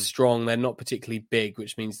strong. They're not particularly big,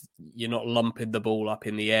 which means you're not lumping the ball up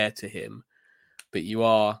in the air to him, but you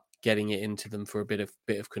are getting it into them for a bit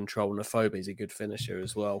of control. And Afobe is a good finisher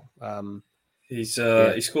as well. He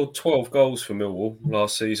scored 12 goals for Millwall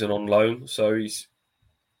last season on loan, so he's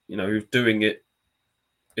doing it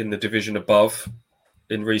in the division above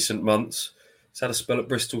in recent months. He's had a spell at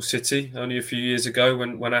Bristol City only a few years ago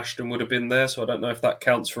when Ashton would have been there, so I don't know if that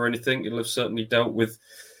counts for anything. He'll have certainly dealt with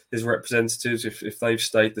his representatives if they've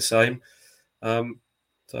stayed the same.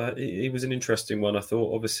 So he was an interesting one, I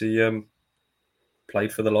thought. Obviously,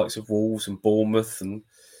 played for the likes of Wolves and Bournemouth, and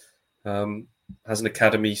has an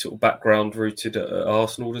academy sort of background rooted at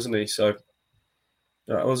Arsenal, doesn't he? So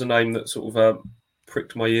that was a name that sort of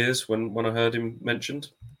pricked my ears when I heard him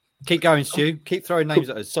mentioned. Keep going, Stu. Keep throwing names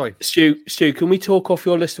at us. Sorry. Stu, can we talk off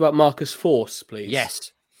your list about Marcus Forss, please?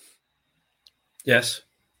 Yes.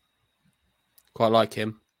 Quite like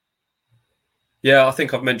him. Yeah, I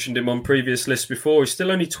think I've mentioned him on previous lists before. He's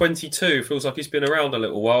still only 22. Feels like he's been around a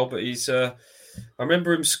little while, but he's... I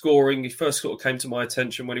remember him scoring. He first sort of came to my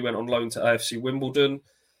attention when he went on loan to AFC Wimbledon.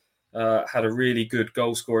 Had a really good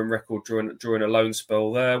goal-scoring record during a loan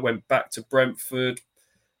spell there. Went back to Brentford.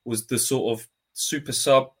 Was the sort of super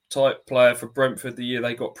sub type player for Brentford the year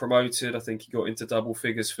they got promoted. I think he got into double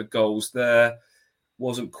figures for goals there.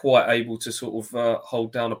 Wasn't quite able to sort of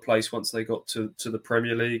hold down a place once they got to the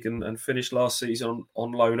Premier League and finished last season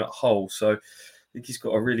on loan at Hull. So I think he's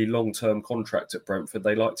got a really long-term contract at Brentford.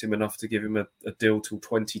 They liked him enough to give him a deal till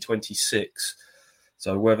 2026.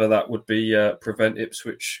 So whether that would be prevent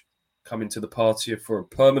Ipswich coming to the party for a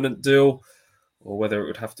permanent deal or whether it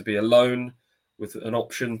would have to be a loan with an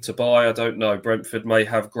option to buy, I don't know. Brentford may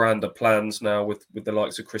have grander plans now with the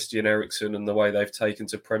likes of Christian Eriksen and the way they've taken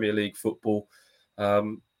to Premier League football. I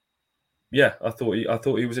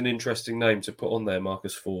thought he was an interesting name to put on there,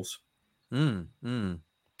 Marcus Forss.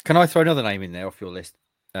 Can I throw another name in there off your list,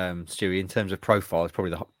 Stewie? In terms of profile, it's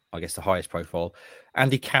probably the highest profile.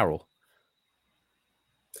 Andy Carroll.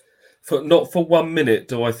 Not for 1 minute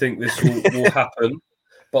do I think this will happen,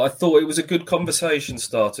 but I thought it was a good conversation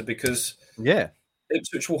starter because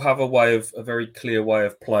Ipswich will have a very clear way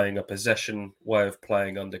of playing, a possession way of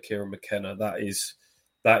playing under Kieran McKenna. That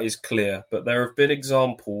is clear. But there have been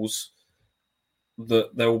examples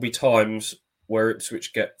that there will be times where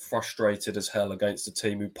Ipswich get frustrated as hell against a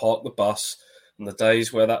team who park the bus, and the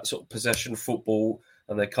days where that sort of possession football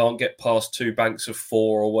and they can't get past 2 banks of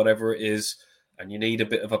 4 or whatever it is, and you need a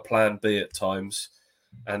bit of a plan B at times.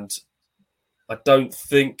 And I don't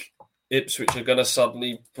think Ipswich are going to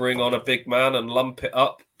suddenly bring on a big man and lump it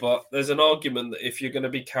up, but there's an argument that if you're going to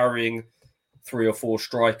be carrying 3 or 4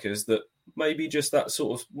 strikers, that maybe just that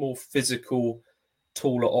sort of more physical,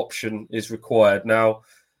 taller option is required. Now,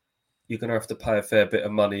 you're going to have to pay a fair bit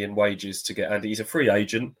of money in wages to get Andy. He's a free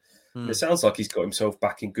agent. It sounds like he's got himself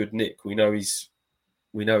back in good nick. We know he's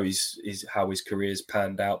how his career's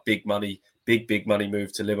panned out. Big money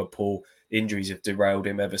move to Liverpool. Injuries have derailed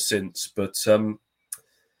him ever since. But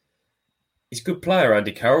he's a good player,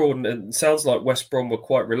 Andy Carroll, and it sounds like West Brom were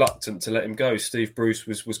quite reluctant to let him go. Steve Bruce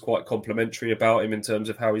was quite complimentary about him in terms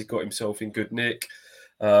of how he's got himself in good nick.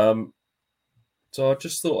 So I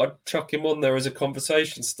just thought I'd chuck him on there as a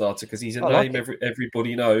conversation starter because he's a name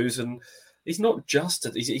everybody knows, and he's not just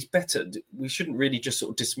he's better. We shouldn't really just sort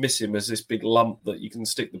of dismiss him as this big lump that you can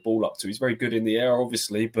stick the ball up to. He's very good in the air,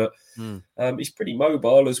 obviously, but he's pretty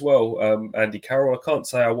mobile as well. Andy Carroll, I can't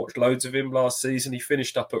say I watched loads of him last season. He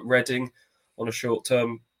finished up at Reading on a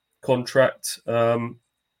short-term contract.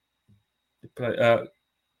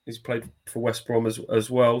 He's played for West Brom as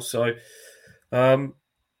well. So,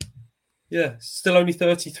 still only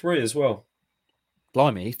 33 as well.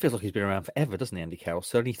 Blimey, he feels like he's been around forever, doesn't he, Andy Carroll?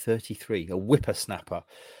 So only 33, a whippersnapper.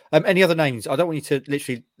 Any other names? I don't want you to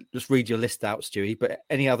literally just read your list out, Stewie, but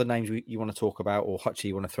any other names you want to talk about or Hutchie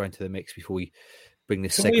you want to throw into the mix before we bring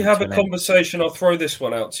this segment to an end? Can we have a conversation? I'll throw this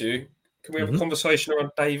one out to you. Can we have a conversation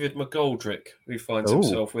around David McGoldrick, who finds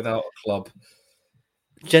himself without a club?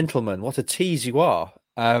 Gentlemen, what a tease you are.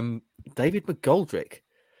 David McGoldrick.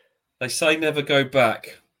 They say never go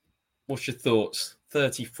back. What's your thoughts?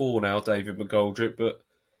 34 now, David McGoldrick, but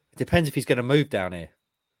it depends if he's going to move down here.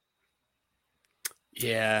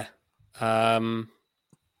 Yeah. I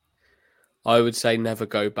would say never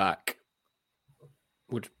go back.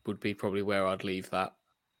 Would be probably where I'd leave that.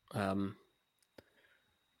 I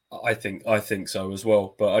think so as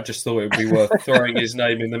well, but I just thought it would be worth throwing his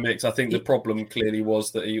name in the mix. I think the problem clearly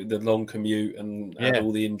was that the long commute and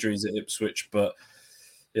all the injuries at Ipswich, but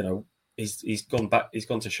he's gone back. He's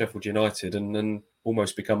gone to Sheffield United and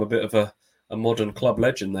almost become a bit of a modern club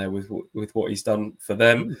legend there with what he's done for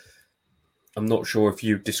them. I'm not sure if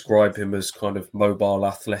you describe him as kind of mobile,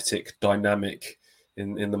 athletic, dynamic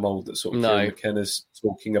in the mould that sort of Kieran McKenna's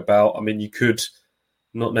talking about. I mean, you could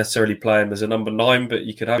not necessarily play him as a number 9, but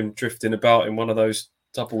you could have him drifting about in one of those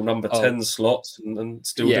double number 10 slots and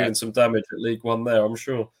still doing some damage at League One there, I'm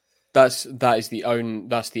sure. That's the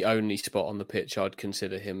only spot on the pitch I'd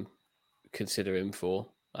consider him for.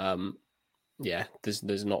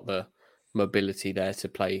 There's not the mobility there to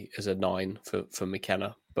play as a 9 for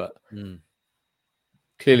McKenna, but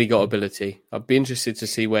clearly got ability. I'd be interested to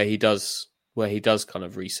see where he does kind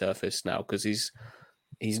of resurface now, because he's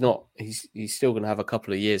still going to have a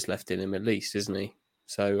couple of years left in him at least, isn't he?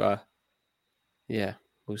 So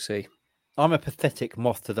we'll see. I'm a pathetic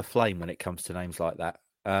moth to the flame when it comes to names like that.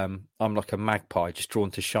 I'm like a magpie just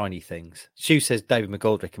drawn to shiny things. Stu says David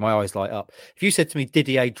McGoldrick, and my eyes light up. If you said to me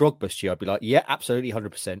Didier Drogba, Stu, I'd be like, yeah, absolutely,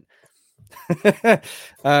 100%.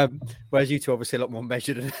 Whereas you two obviously a lot more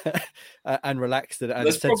measured and relaxed. And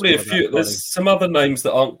there's probably a few. There's some other names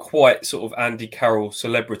that aren't quite sort of Andy Carroll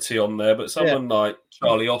celebrity on there, but someone like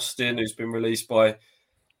Charlie Austin, who's been released by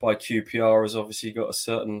QPR, has obviously got a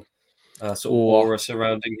certain sort of aura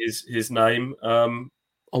surrounding his name.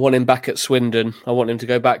 I want him back at Swindon. I want him to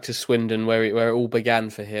go back to Swindon where it all began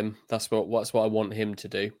for him. That's what I want him to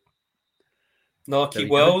do. Nahki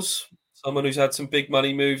Wells, someone who's had some big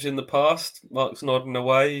money moves in the past. Mark's nodding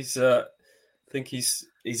away. I think he's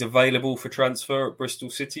available for transfer at Bristol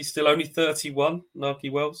City. Still only 31, Nahki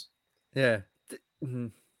Wells. Yeah.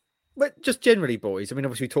 But just generally, boys, I mean,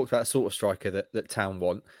 obviously we talked about a sort of striker that Town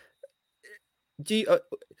want. Do you...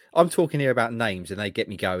 I'm talking here about names and they get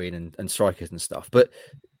me going and strikers and stuff. But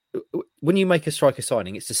when you make a striker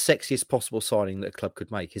signing, it's the sexiest possible signing that a club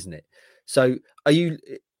could make, isn't it? So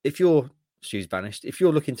if you're Stu's banished, if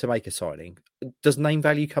you're looking to make a signing, does name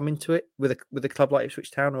value come into it with a club like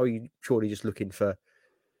Ipswich Town, or are you surely just looking for?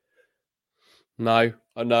 No,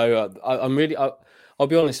 I know. I'll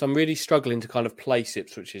be honest. I'm really struggling to kind of place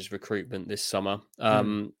Ipswich's recruitment this summer.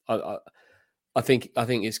 I think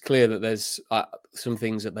it's clear that there's some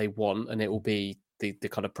things that they want, and it will be the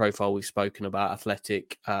kind of profile we've spoken about,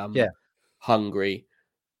 athletic, hungry,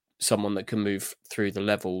 someone that can move through the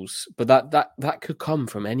levels. But that could come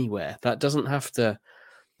from anywhere. That doesn't have to.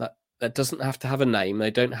 That doesn't have to have a name. They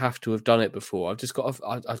don't have to have done it before. I've just got.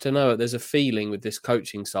 I don't know. There's a feeling with this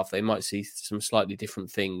coaching stuff, they might see some slightly different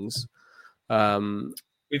things.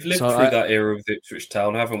 We've lived through that era of Ipswich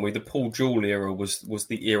Town, haven't we? The Paul Jewell era was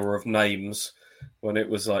the era of names, when it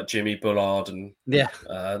was like Jimmy Bullard and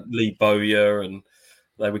Lee Bowyer, and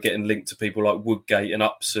they were getting linked to people like Woodgate and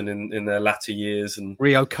Upson in their latter years, and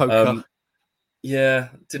Rio Coker.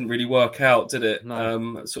 Didn't really work out, did it?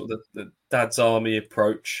 No. Sort of the Dad's Army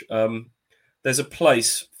approach. There's a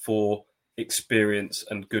place for experience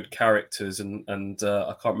and good characters, and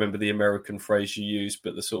I can't remember the American phrase you used,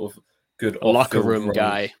 but the sort of good locker room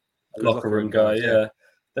guy. Locker room guy, yeah.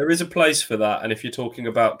 There is a place for that, and if you're talking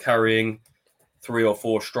about carrying 3 or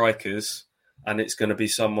 4 strikers, and it's going to be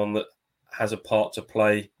someone that has a part to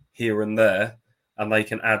play here and there, and they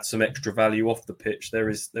can add some extra value off the pitch, there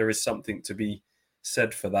is something to be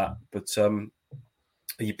said for that. But are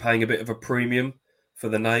you paying a bit of a premium for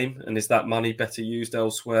the name, and is that money better used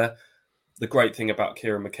elsewhere? The great thing about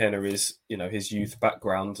Kieran McKenna is, his youth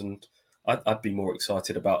background, and I'd be more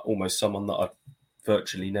excited about almost someone that I've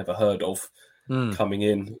virtually never heard of coming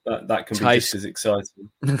in. That can be just as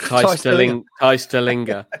exciting. Kai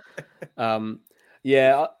Sterlinger.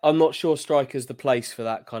 I'm not sure striker's the place for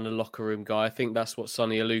that kind of locker room guy. I think that's what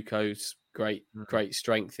Sonny Aluko's great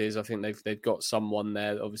strength is. I think they've got someone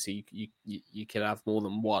there. Obviously, you can have more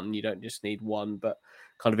than one. You don't just need one, but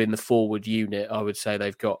kind of in the forward unit, I would say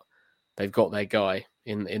they've got their guy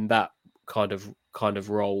in that kind of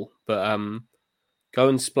role. But go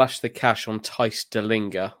and splash the cash on Tice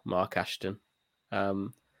Sterlinger, Mark Ashton,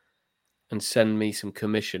 and send me some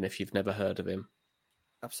commission if you've never heard of him.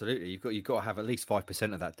 Absolutely, you've got to have at least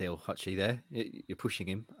 5% of that deal, Hutchie. There, you're pushing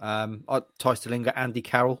him. Tice Sterlinger, Andy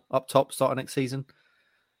Carroll up top, starting next season.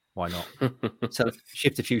 Why not? So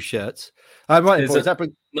shift a few shirts. Right, boys. Do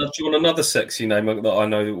you want another sexy name that I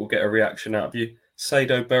know that will get a reaction out of you?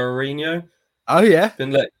 Saido Berahino. Oh yeah,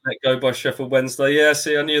 been let go by Sheffield Wednesday. Yeah,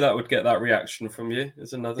 see, I knew that would get that reaction from you.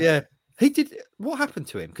 There's another. Yeah, he did. What happened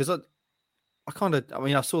to him? Because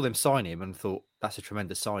I saw them sign him and thought that's a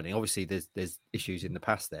tremendous signing. Obviously, there's issues in the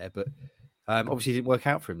past there, but obviously it didn't work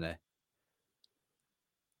out for him there.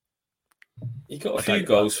 He got a few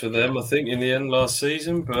goals for them, I think, in the end last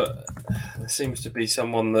season, but there seems to be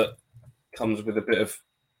someone that comes with a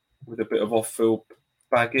bit of off-field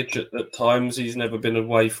baggage at times. He's never been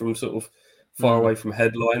away from sort of far away from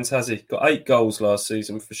headlines, has he? Got 8 goals last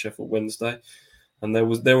season for Sheffield Wednesday. And there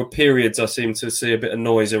were periods I seemed to see a bit of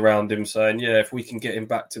noise around him saying, yeah, if we can get him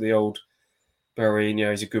back to the old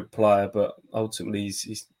Berahino, he's a good player, but ultimately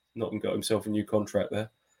he's not got himself a new contract there.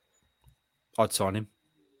 I'd sign him.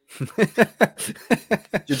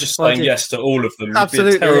 You're just saying yes to all of them.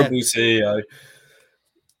 Absolutely, you'd be a terrible CEO.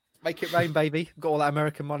 Make it rain, baby. Got all that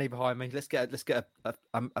American money behind me. Let's get a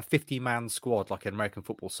 50-man squad like an American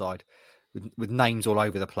football side. With names all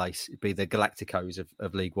over the place. It'd be the Galacticos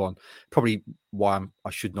of League One. Probably why I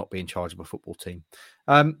should not be in charge of a football team.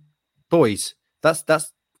 Boys,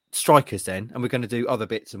 that's strikers then, and we're going to do other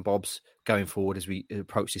bits and bobs going forward as we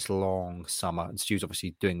approach this long summer. And Stu's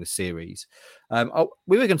obviously doing the series. We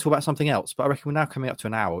were going to talk about something else, but I reckon we're now coming up to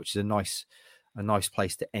an hour, which is a nice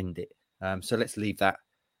place to end it. So let's leave that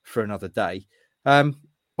for another day.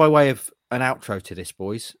 By way of an outro to this,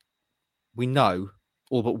 boys, we know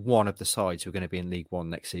all but one of the sides who are going to be in League One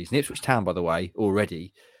next season. Ipswich Town, by the way,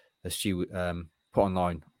 already, as Stu put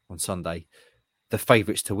online on Sunday, the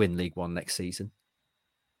favourites to win League One next season.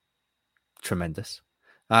 Tremendous.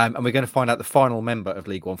 And we're going to find out the final member of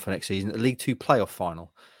League One for next season, the League Two playoff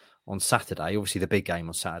final on Saturday. Obviously, the big game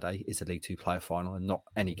on Saturday is the League Two playoff final and not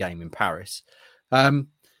any game in Paris.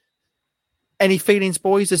 Any feelings,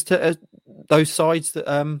 boys, as to those sides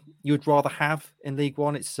that you would rather have in League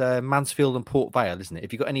One? It's Mansfield and Port Vale, isn't it?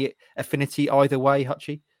 Have you got any affinity either way,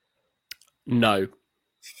 Hutchie? No.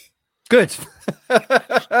 Good.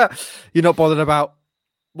 You're not bothered about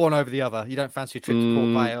one over the other. You don't fancy a trip to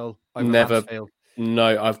Port Vale over Mansfield?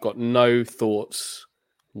 No, I've got no thoughts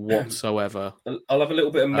whatsoever. I'll have a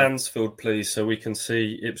little bit of Mansfield, please, so we can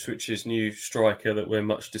see Ipswich's new striker that we're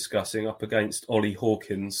much discussing up against Ollie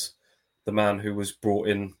Hawkins, the man who was brought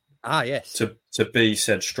in to be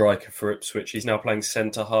said striker for Ipswich. He's now playing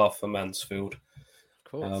centre-half for Mansfield.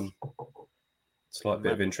 Of course. Slight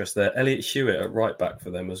bit of interest there. Elliot Hewitt at right-back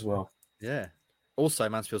for them as well. Yeah. Also,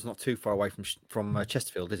 Mansfield's not too far away from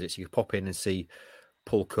Chesterfield, is it? So you can pop in and see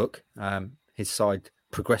Paul Cook, his side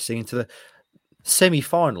progressing into the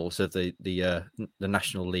semi-finals of the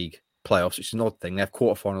National League playoffs, which is an odd thing. They have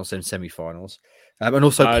quarterfinals and semi-finals. And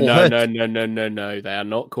also Paul no. Hurst. They are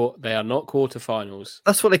not. They are not quarterfinals.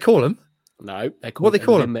 That's what they call them. No, they're called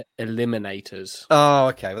eliminators. Oh,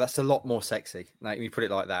 okay. Well, that's a lot more sexy. Now you put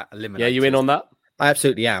it like that. Eliminators. Yeah, you in on that? I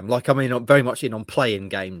absolutely am. Like, I mean, I'm very much in on playing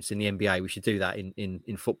games in the NBA. We should do that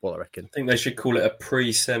in football, I reckon. I think they should call it a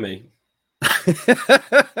pre-semi.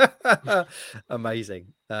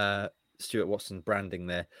 Amazing. Stuart Watson branding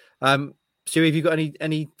there. Stuart, have you got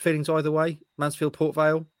any feelings either way? Mansfield, Port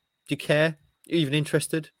Vale? Do you care? Are you even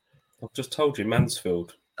interested? I've just told you,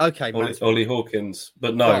 Mansfield. Okay, Ollie Hawkins.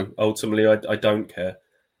 But no, ultimately, I don't care.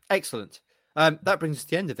 Excellent. That brings us to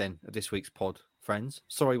the end of this week's pod, friends.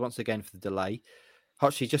 Sorry once again for the delay.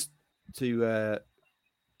 Actually, just to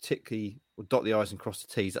dot the I's and cross the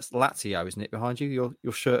T's, that's Lazio, isn't it, behind you?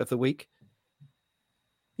 Your shirt of the week?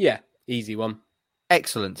 Yeah, easy one.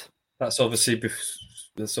 Excellent. That's obviously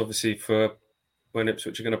for when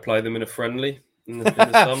Ipswich are going to play them in a friendly in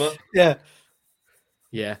the summer. Yeah.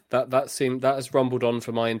 Yeah, that has rumbled on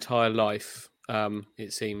for my entire life.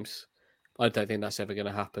 It seems. I don't think that's ever going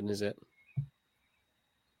to happen, is it?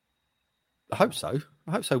 I hope so.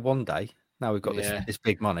 One day. Now we've got this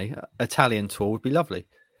big money. Italian tour would be lovely.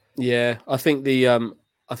 Yeah, I think the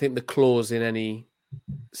clause in any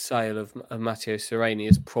sale of Matteo Sereni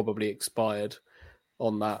has probably expired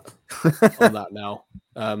on that now.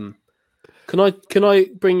 Can I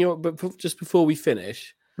bring your? But just before we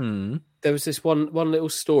finish, there was this one little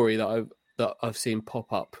story that I've seen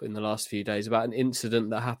pop up in the last few days about an incident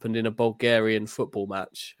that happened in a Bulgarian football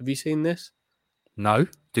match. Have you seen this? No,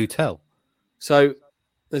 do tell. So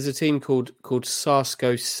there's a team called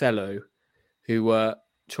Sarsko Selo who were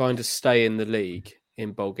trying to stay in the league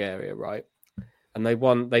in Bulgaria, right? And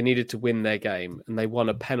they needed to win their game, and they won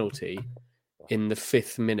a penalty in the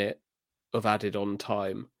 5th minute of added on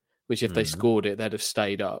time, which if they scored it, they'd have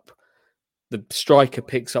stayed up. The striker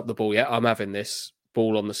picks up the ball. Yeah, I'm having this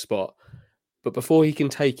ball on the spot. But before he can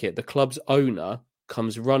take it, the club's owner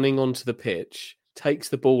comes running onto the pitch, takes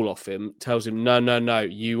the ball off him, tells him, no,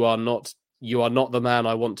 you are not the man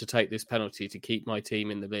I want to take this penalty to keep my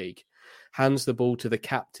team in the league. Hands the ball to the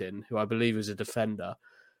captain, who I believe was a defender,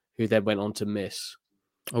 who then went on to miss.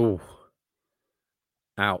 Oh,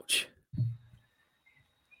 ouch.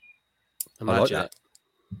 Imagine that.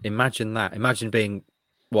 Imagine that. Imagine being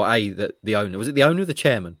the owner. Was it the owner or the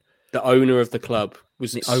chairman? The owner of the club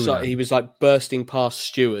was he was like bursting past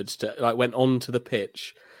stewards went onto the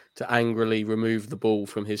pitch to angrily remove the ball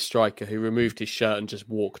from his striker, who removed his shirt and just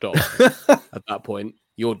walked off. At that point,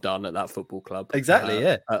 you're done at that football club. Exactly,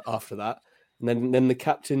 yeah. After that, and then the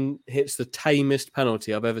captain hits the tamest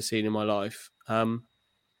penalty I've ever seen in my life.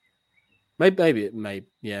 Maybe they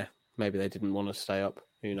didn't want to stay up.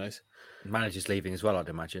 Who knows? Manager's leaving as well, I'd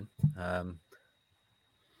imagine.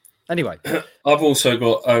 Anyway, I've also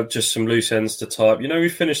got just some loose ends to tie up. We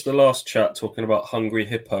finished the last chat talking about Hungry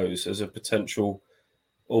Hippos as a potential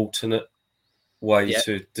alternate way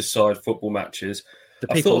to decide football matches.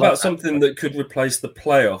 I thought about something that could replace the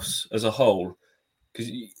playoffs as a whole, because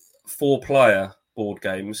 4-player board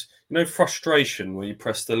games, frustration where you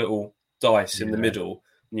press the little dice in the middle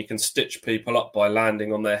and you can stitch people up by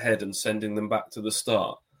landing on their head and sending them back to the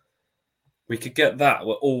start. We could get that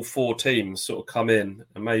where all 4 teams sort of come in,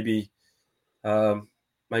 and maybe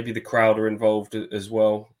the crowd are involved as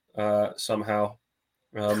well somehow.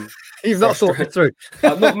 You've not thought it through.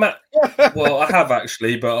 Well, I have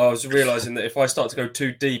actually, but I was realising that if I start to go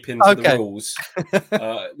too deep into the rules,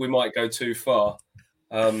 we might go too far.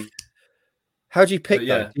 How do you pick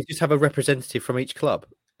though? Do you just have a representative from each club?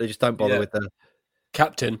 They just don't bother with the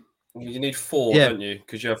captain. You need 4, don't you?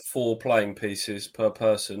 Because you have 4 playing pieces per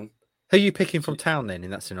person. Who are you picking from town then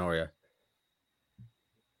in that scenario?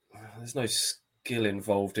 There's no skill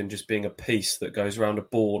involved in just being a piece that goes around a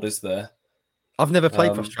board, is there? I've never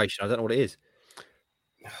played Frustration. I don't know what it is.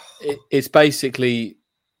 It's basically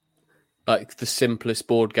like the simplest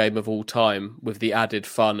board game of all time, with the added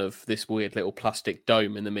fun of this weird little plastic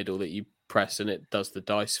dome in the middle that you press and it does the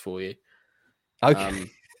dice for you.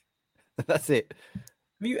 Okay. That's it.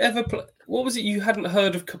 Have you ever played? What was it you hadn't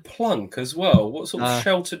heard of Kaplunk as well? What sort of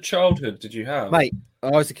sheltered childhood did you have? Mate,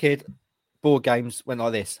 when I was a kid, board games went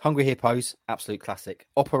like this. Hungry Hippos, absolute classic.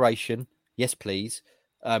 Operation, yes please.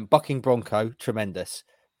 Bucking Bronco, tremendous.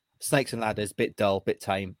 Snakes and Ladders, bit dull, bit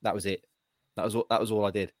tame. That was it. That was all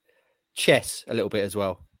I did. Chess, a little bit as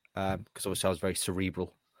well, because obviously I was very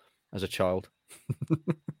cerebral as a child.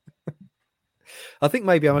 I think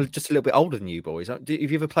maybe I'm just a little bit older than you boys. Have you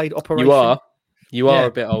ever played Operation? You are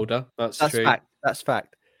a bit older. That's true. That's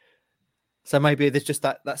fact. So maybe there's just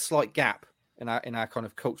that slight gap in our kind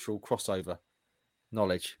of cultural crossover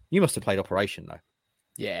knowledge. You must have played Operation though.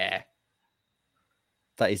 Yeah.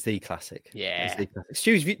 That is the classic. Yeah. The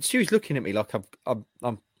classic. Stu's looking at me like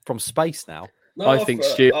I'm from space now. No, I think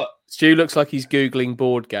Stu looks like he's Googling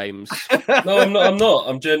board games. No, I'm not.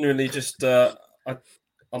 I'm genuinely just. I'm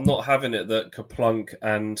not having it that Kaplunk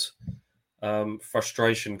and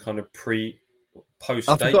frustration kind of post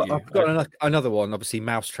date you. I've got another one. Obviously,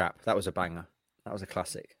 Mousetrap. That was a banger. That was a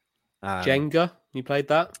classic. Jenga. You played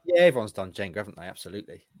that? Yeah, everyone's done Jenga, haven't they?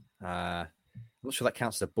 Absolutely. I'm not sure that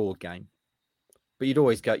counts as a board game, but you'd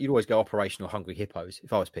always go Operational Hungry Hippos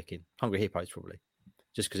if I was picking Hungry Hippos, probably,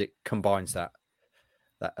 just because it combines that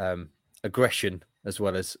aggression as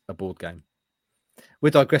well as a board game. We're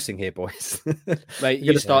digressing here, boys. Mate,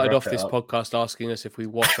 you started off this podcast asking us if we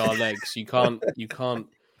wash our legs. You can't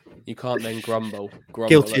then grumble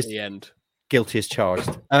Guilty at the end. Guilty as charged.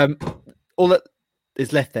 All that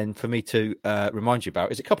is left then for me to remind you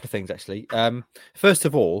about is a couple of things, actually. First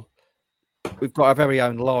of all, we've got our very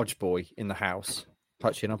own large boy in the house,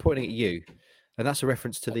 Hutchie, and I'm pointing at you, and that's a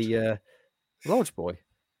reference to the large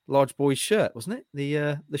boy's shirt, wasn't it?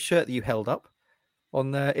 The shirt that you held up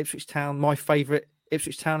on Ipswich Town, my favourite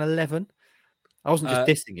Ipswich Town 11. I wasn't just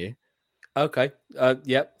dissing you. Okay. Yep.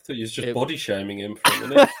 I thought you was just body shaming him for a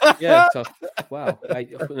minute. Yeah. Wow.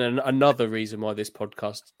 Another reason why this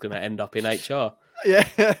podcast is going to end up in HR.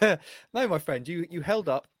 Yeah. No, my friend, you held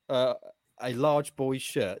up a large boy's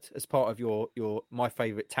shirt as part of your my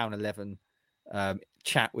favourite Town 11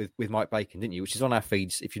 chat with Mike Bacon, didn't you? Which is on our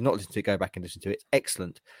feeds. If you've not listened to it, go back and listen to it. It's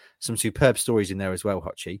excellent. Some superb stories in there as well,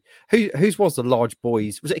 Hutchie. Whose was the large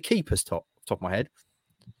boys? Was it a keeper's top of my head?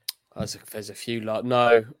 There's a few large.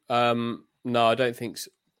 No, I don't think so.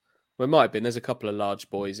 Well, it might have been. There's a couple of large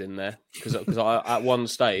boys in there because at one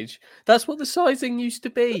stage, that's what the sizing used to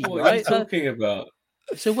be. What right? are you talking about?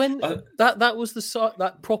 So when that was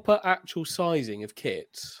that proper actual sizing of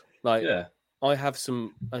kits. Like, yeah. I have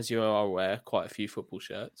some, as you are aware, quite a few football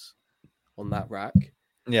shirts on that rack.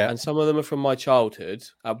 Yeah. And some of them are from my childhood,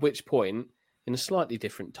 at which point, in a slightly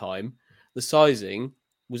different time, the sizing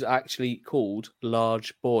was actually called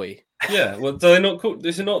large boy. Yeah, well, they're not called.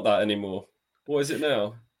 This is not that anymore. What is it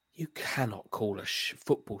now? You cannot call a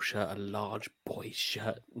football shirt a large boy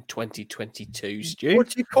shirt in 2022, Stu. What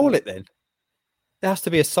do you call it then? It has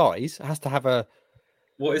to be a size. It has to have a...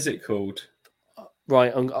 What is it called?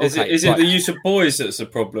 Right. Okay, is it the use of boys that's a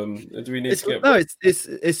problem? Do we need to get... No,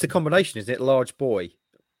 it's the combination, isn't it? Large boy.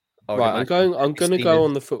 Right. I'm going to go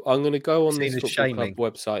on this football club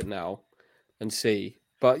website now and see.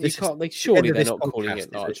 But you can't. They're not calling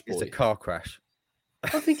it large boy. It's a car crash.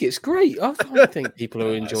 I think it's great. I think people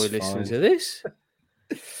will enjoy listening to this.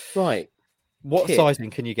 Right. What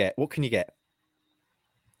sizing can you get? What can you get?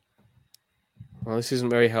 Well, this isn't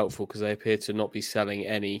very helpful because they appear to not be selling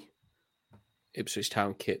any Ipswich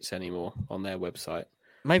Town kits anymore on their website.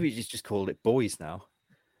 Maybe you just called it boys now.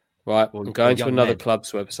 Right, I'm going to another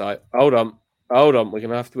club's website. Hold on. We're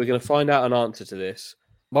gonna find out an answer to this.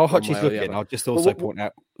 While Hutchie's looking, I'll just also point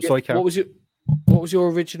out. Sorry, Carol. What was your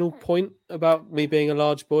original point about me being a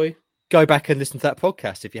large boy? Go back and listen to that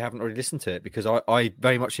podcast if you haven't already listened to it, because I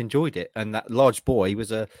very much enjoyed it, and that large boy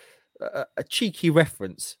was a cheeky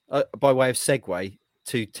reference by way of segue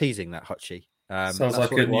to teasing that, Hutchie. Sounds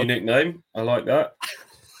like a new nickname. I like that.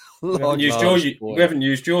 We haven't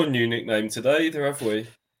used your new nickname today either, have we?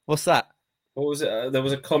 What's that? What was it? There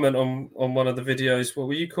was a comment on one of the videos. What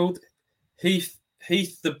were you called? Heath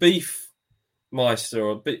the Beef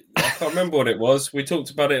Meister. I can't remember what it was. We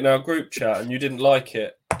talked about it in our group chat and you didn't like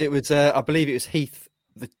it. It was, I believe it was Heath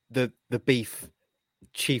the Beef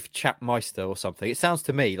Chief Chapmeister or something. It sounds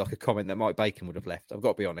to me like a comment that Mike Bacon would have left. I've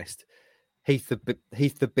got to be honest. Heath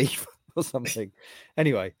the Beef or something.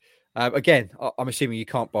 Anyway, again, I'm assuming you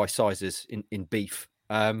can't buy sizes in beef.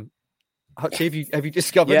 Hutchie, have you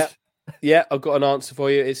discovered? Yeah, I've got an answer for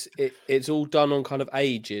you. It's all done on kind of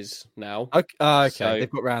ages now. Okay, so, they've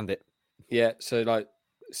got round it. Yeah, so like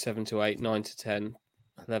 7 to 8, 9 to 10,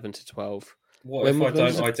 11 to 12. What if I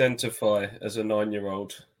don't identify as a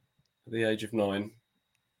 9-year-old at the age of 9?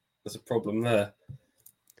 There's a problem there.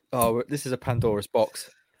 Oh, this is a Pandora's box.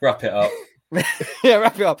 Wrap it up. Yeah,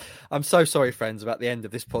 wrap it up. I'm so sorry, friends, about the end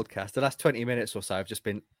of this podcast. The last 20 minutes or so have just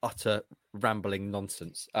been utter rambling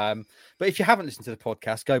nonsense. But if you haven't listened to the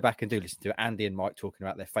podcast, go back and do listen to it. Andy and Mike talking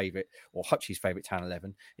about their favourite, or Hutchie's favourite Town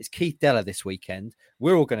 11. It's Keith Della this weekend.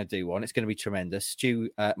 We're all going to do one. It's going to be tremendous. Stu,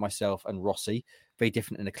 myself, and Rossi. Very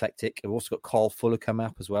different and eclectic. We've also got Carl Fuller coming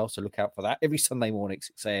up as well, so look out for that. Every Sunday morning,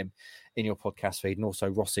 6 a.m. in your podcast feed. And also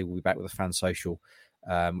Rossi will be back with a fan social,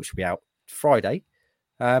 which will be out Friday.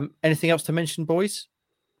 Anything else to mention, boys,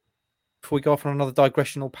 before we go off on another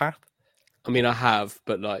digressional path? I mean, I have,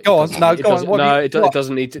 but like, go on. No, go on. It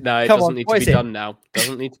doesn't need to. No, it doesn't need to be done now.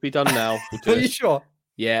 Doesn't need to be done now. Are you sure?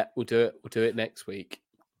 Yeah, we'll do it. We'll do it next week.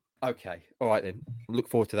 Okay. All right, then. Look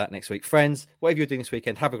forward to that next week. Friends, whatever you're doing this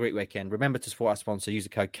weekend, have a great weekend. Remember to support our sponsor. Use the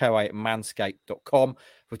code KOA at manscaped.com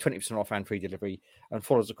for 20% off and free delivery. And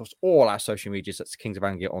follow us across all our social medias. That's Kings of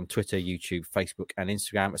Anglia on Twitter, YouTube, Facebook, and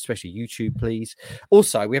Instagram, especially YouTube, please.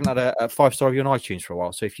 Also, we haven't had a 5-star review on iTunes for a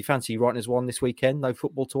while. So if you fancy writing us one this weekend, no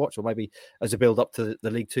football to watch, or maybe as a build up to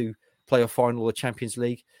the League Two playoff final, the Champions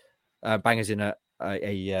League, bang us in a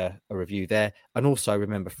review there. And also,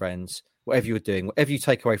 remember, friends, whatever you're doing, whatever you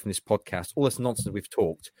take away from this podcast, all this nonsense we've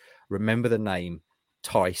talked, remember the name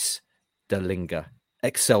Thijs de Linger,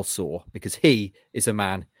 Excelsior, because he is a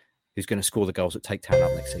man who's going to score the goals that take Town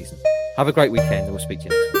up next season. Have a great weekend, and we'll speak to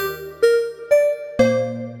you next week.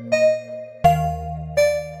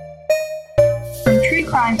 From true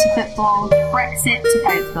crime to football, Brexit to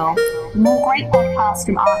Cokeville. For more great podcasts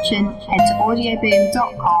from Archon, head to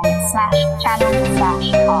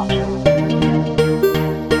audioboom.com/channel/Archon.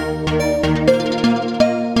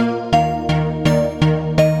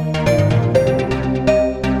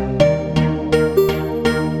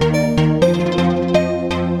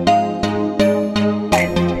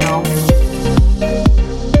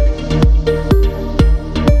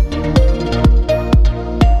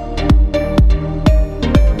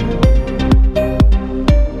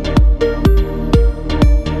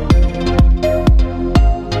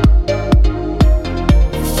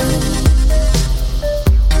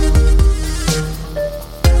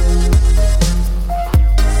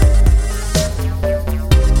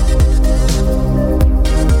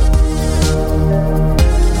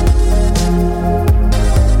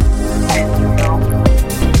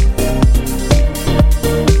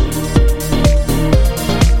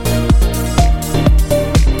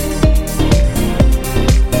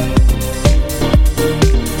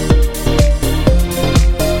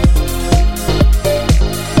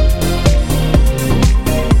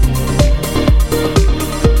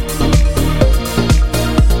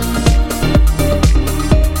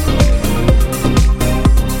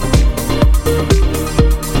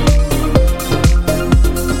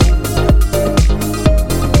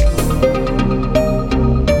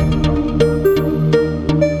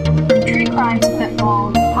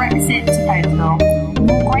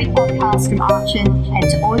 From Archon, head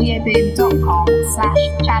to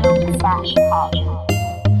audioboom.com/channel/Archon.